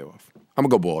all my hair off. I'm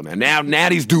gonna go bald now. Now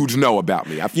these dudes know about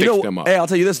me. I fixed them up. Hey, I'll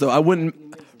tell you this though. I wouldn't.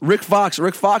 Rick Fox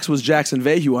was Jackson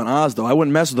Vahue on Oz though. I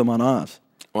wouldn't mess with him on Oz.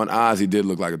 On Oz, he did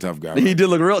look like a tough guy. He did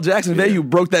look real. Jackson Vahue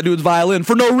broke that dude's violin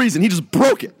for no reason. He just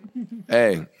broke it.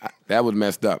 Hey, that was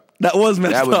messed up. That was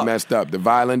messed up. That was messed up. The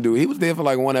violin dude, he was there for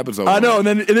like one episode. I know, and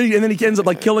then he ends up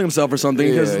like killing himself or something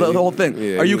because the whole thing.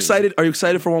 yeah, Are you excited? Are you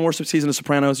excited for one more season of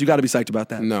Sopranos? You got to be psyched about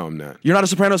that. No, I'm not. You're not a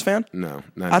Sopranos fan? No,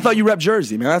 not I thought you rep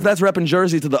Jersey, man. That's repping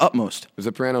Jersey to the utmost. The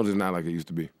Sopranos is not like it used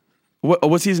to be.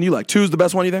 What season you like? 2's the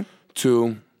best one, you think?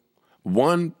 2,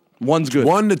 1, One's good.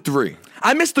 1 to 3.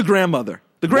 I missed the grandmother.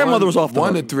 The grandmother was off the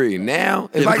 1 hook. to 3. Now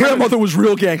it's Yeah, like the grandmother was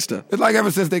real gangsta. It's like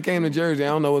ever since they came to Jersey, I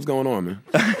don't know what's going on, man.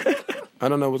 I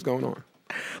don't know what's going on.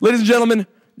 Ladies and gentlemen,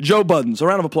 Joe Buttons. A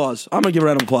round of applause. I'm going to give a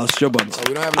round of applause to Joe Buttons.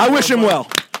 We don't have an I wish applause him button. well.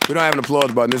 We don't have an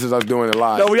applause button. This is us doing it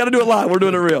live. No, we got to do it live. We're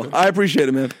doing it real. I appreciate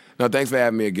it, man. No, thanks for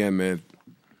having me again, man.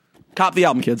 Cop the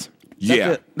album, kids.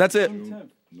 Yeah. That's it.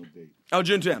 Oh,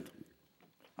 June 10th.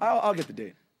 I'll get the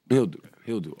date. He'll do that.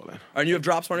 He'll do all that. And you have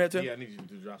drops for it too? Yeah, I need you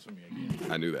to drop some again.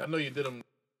 I knew I that. know you did them.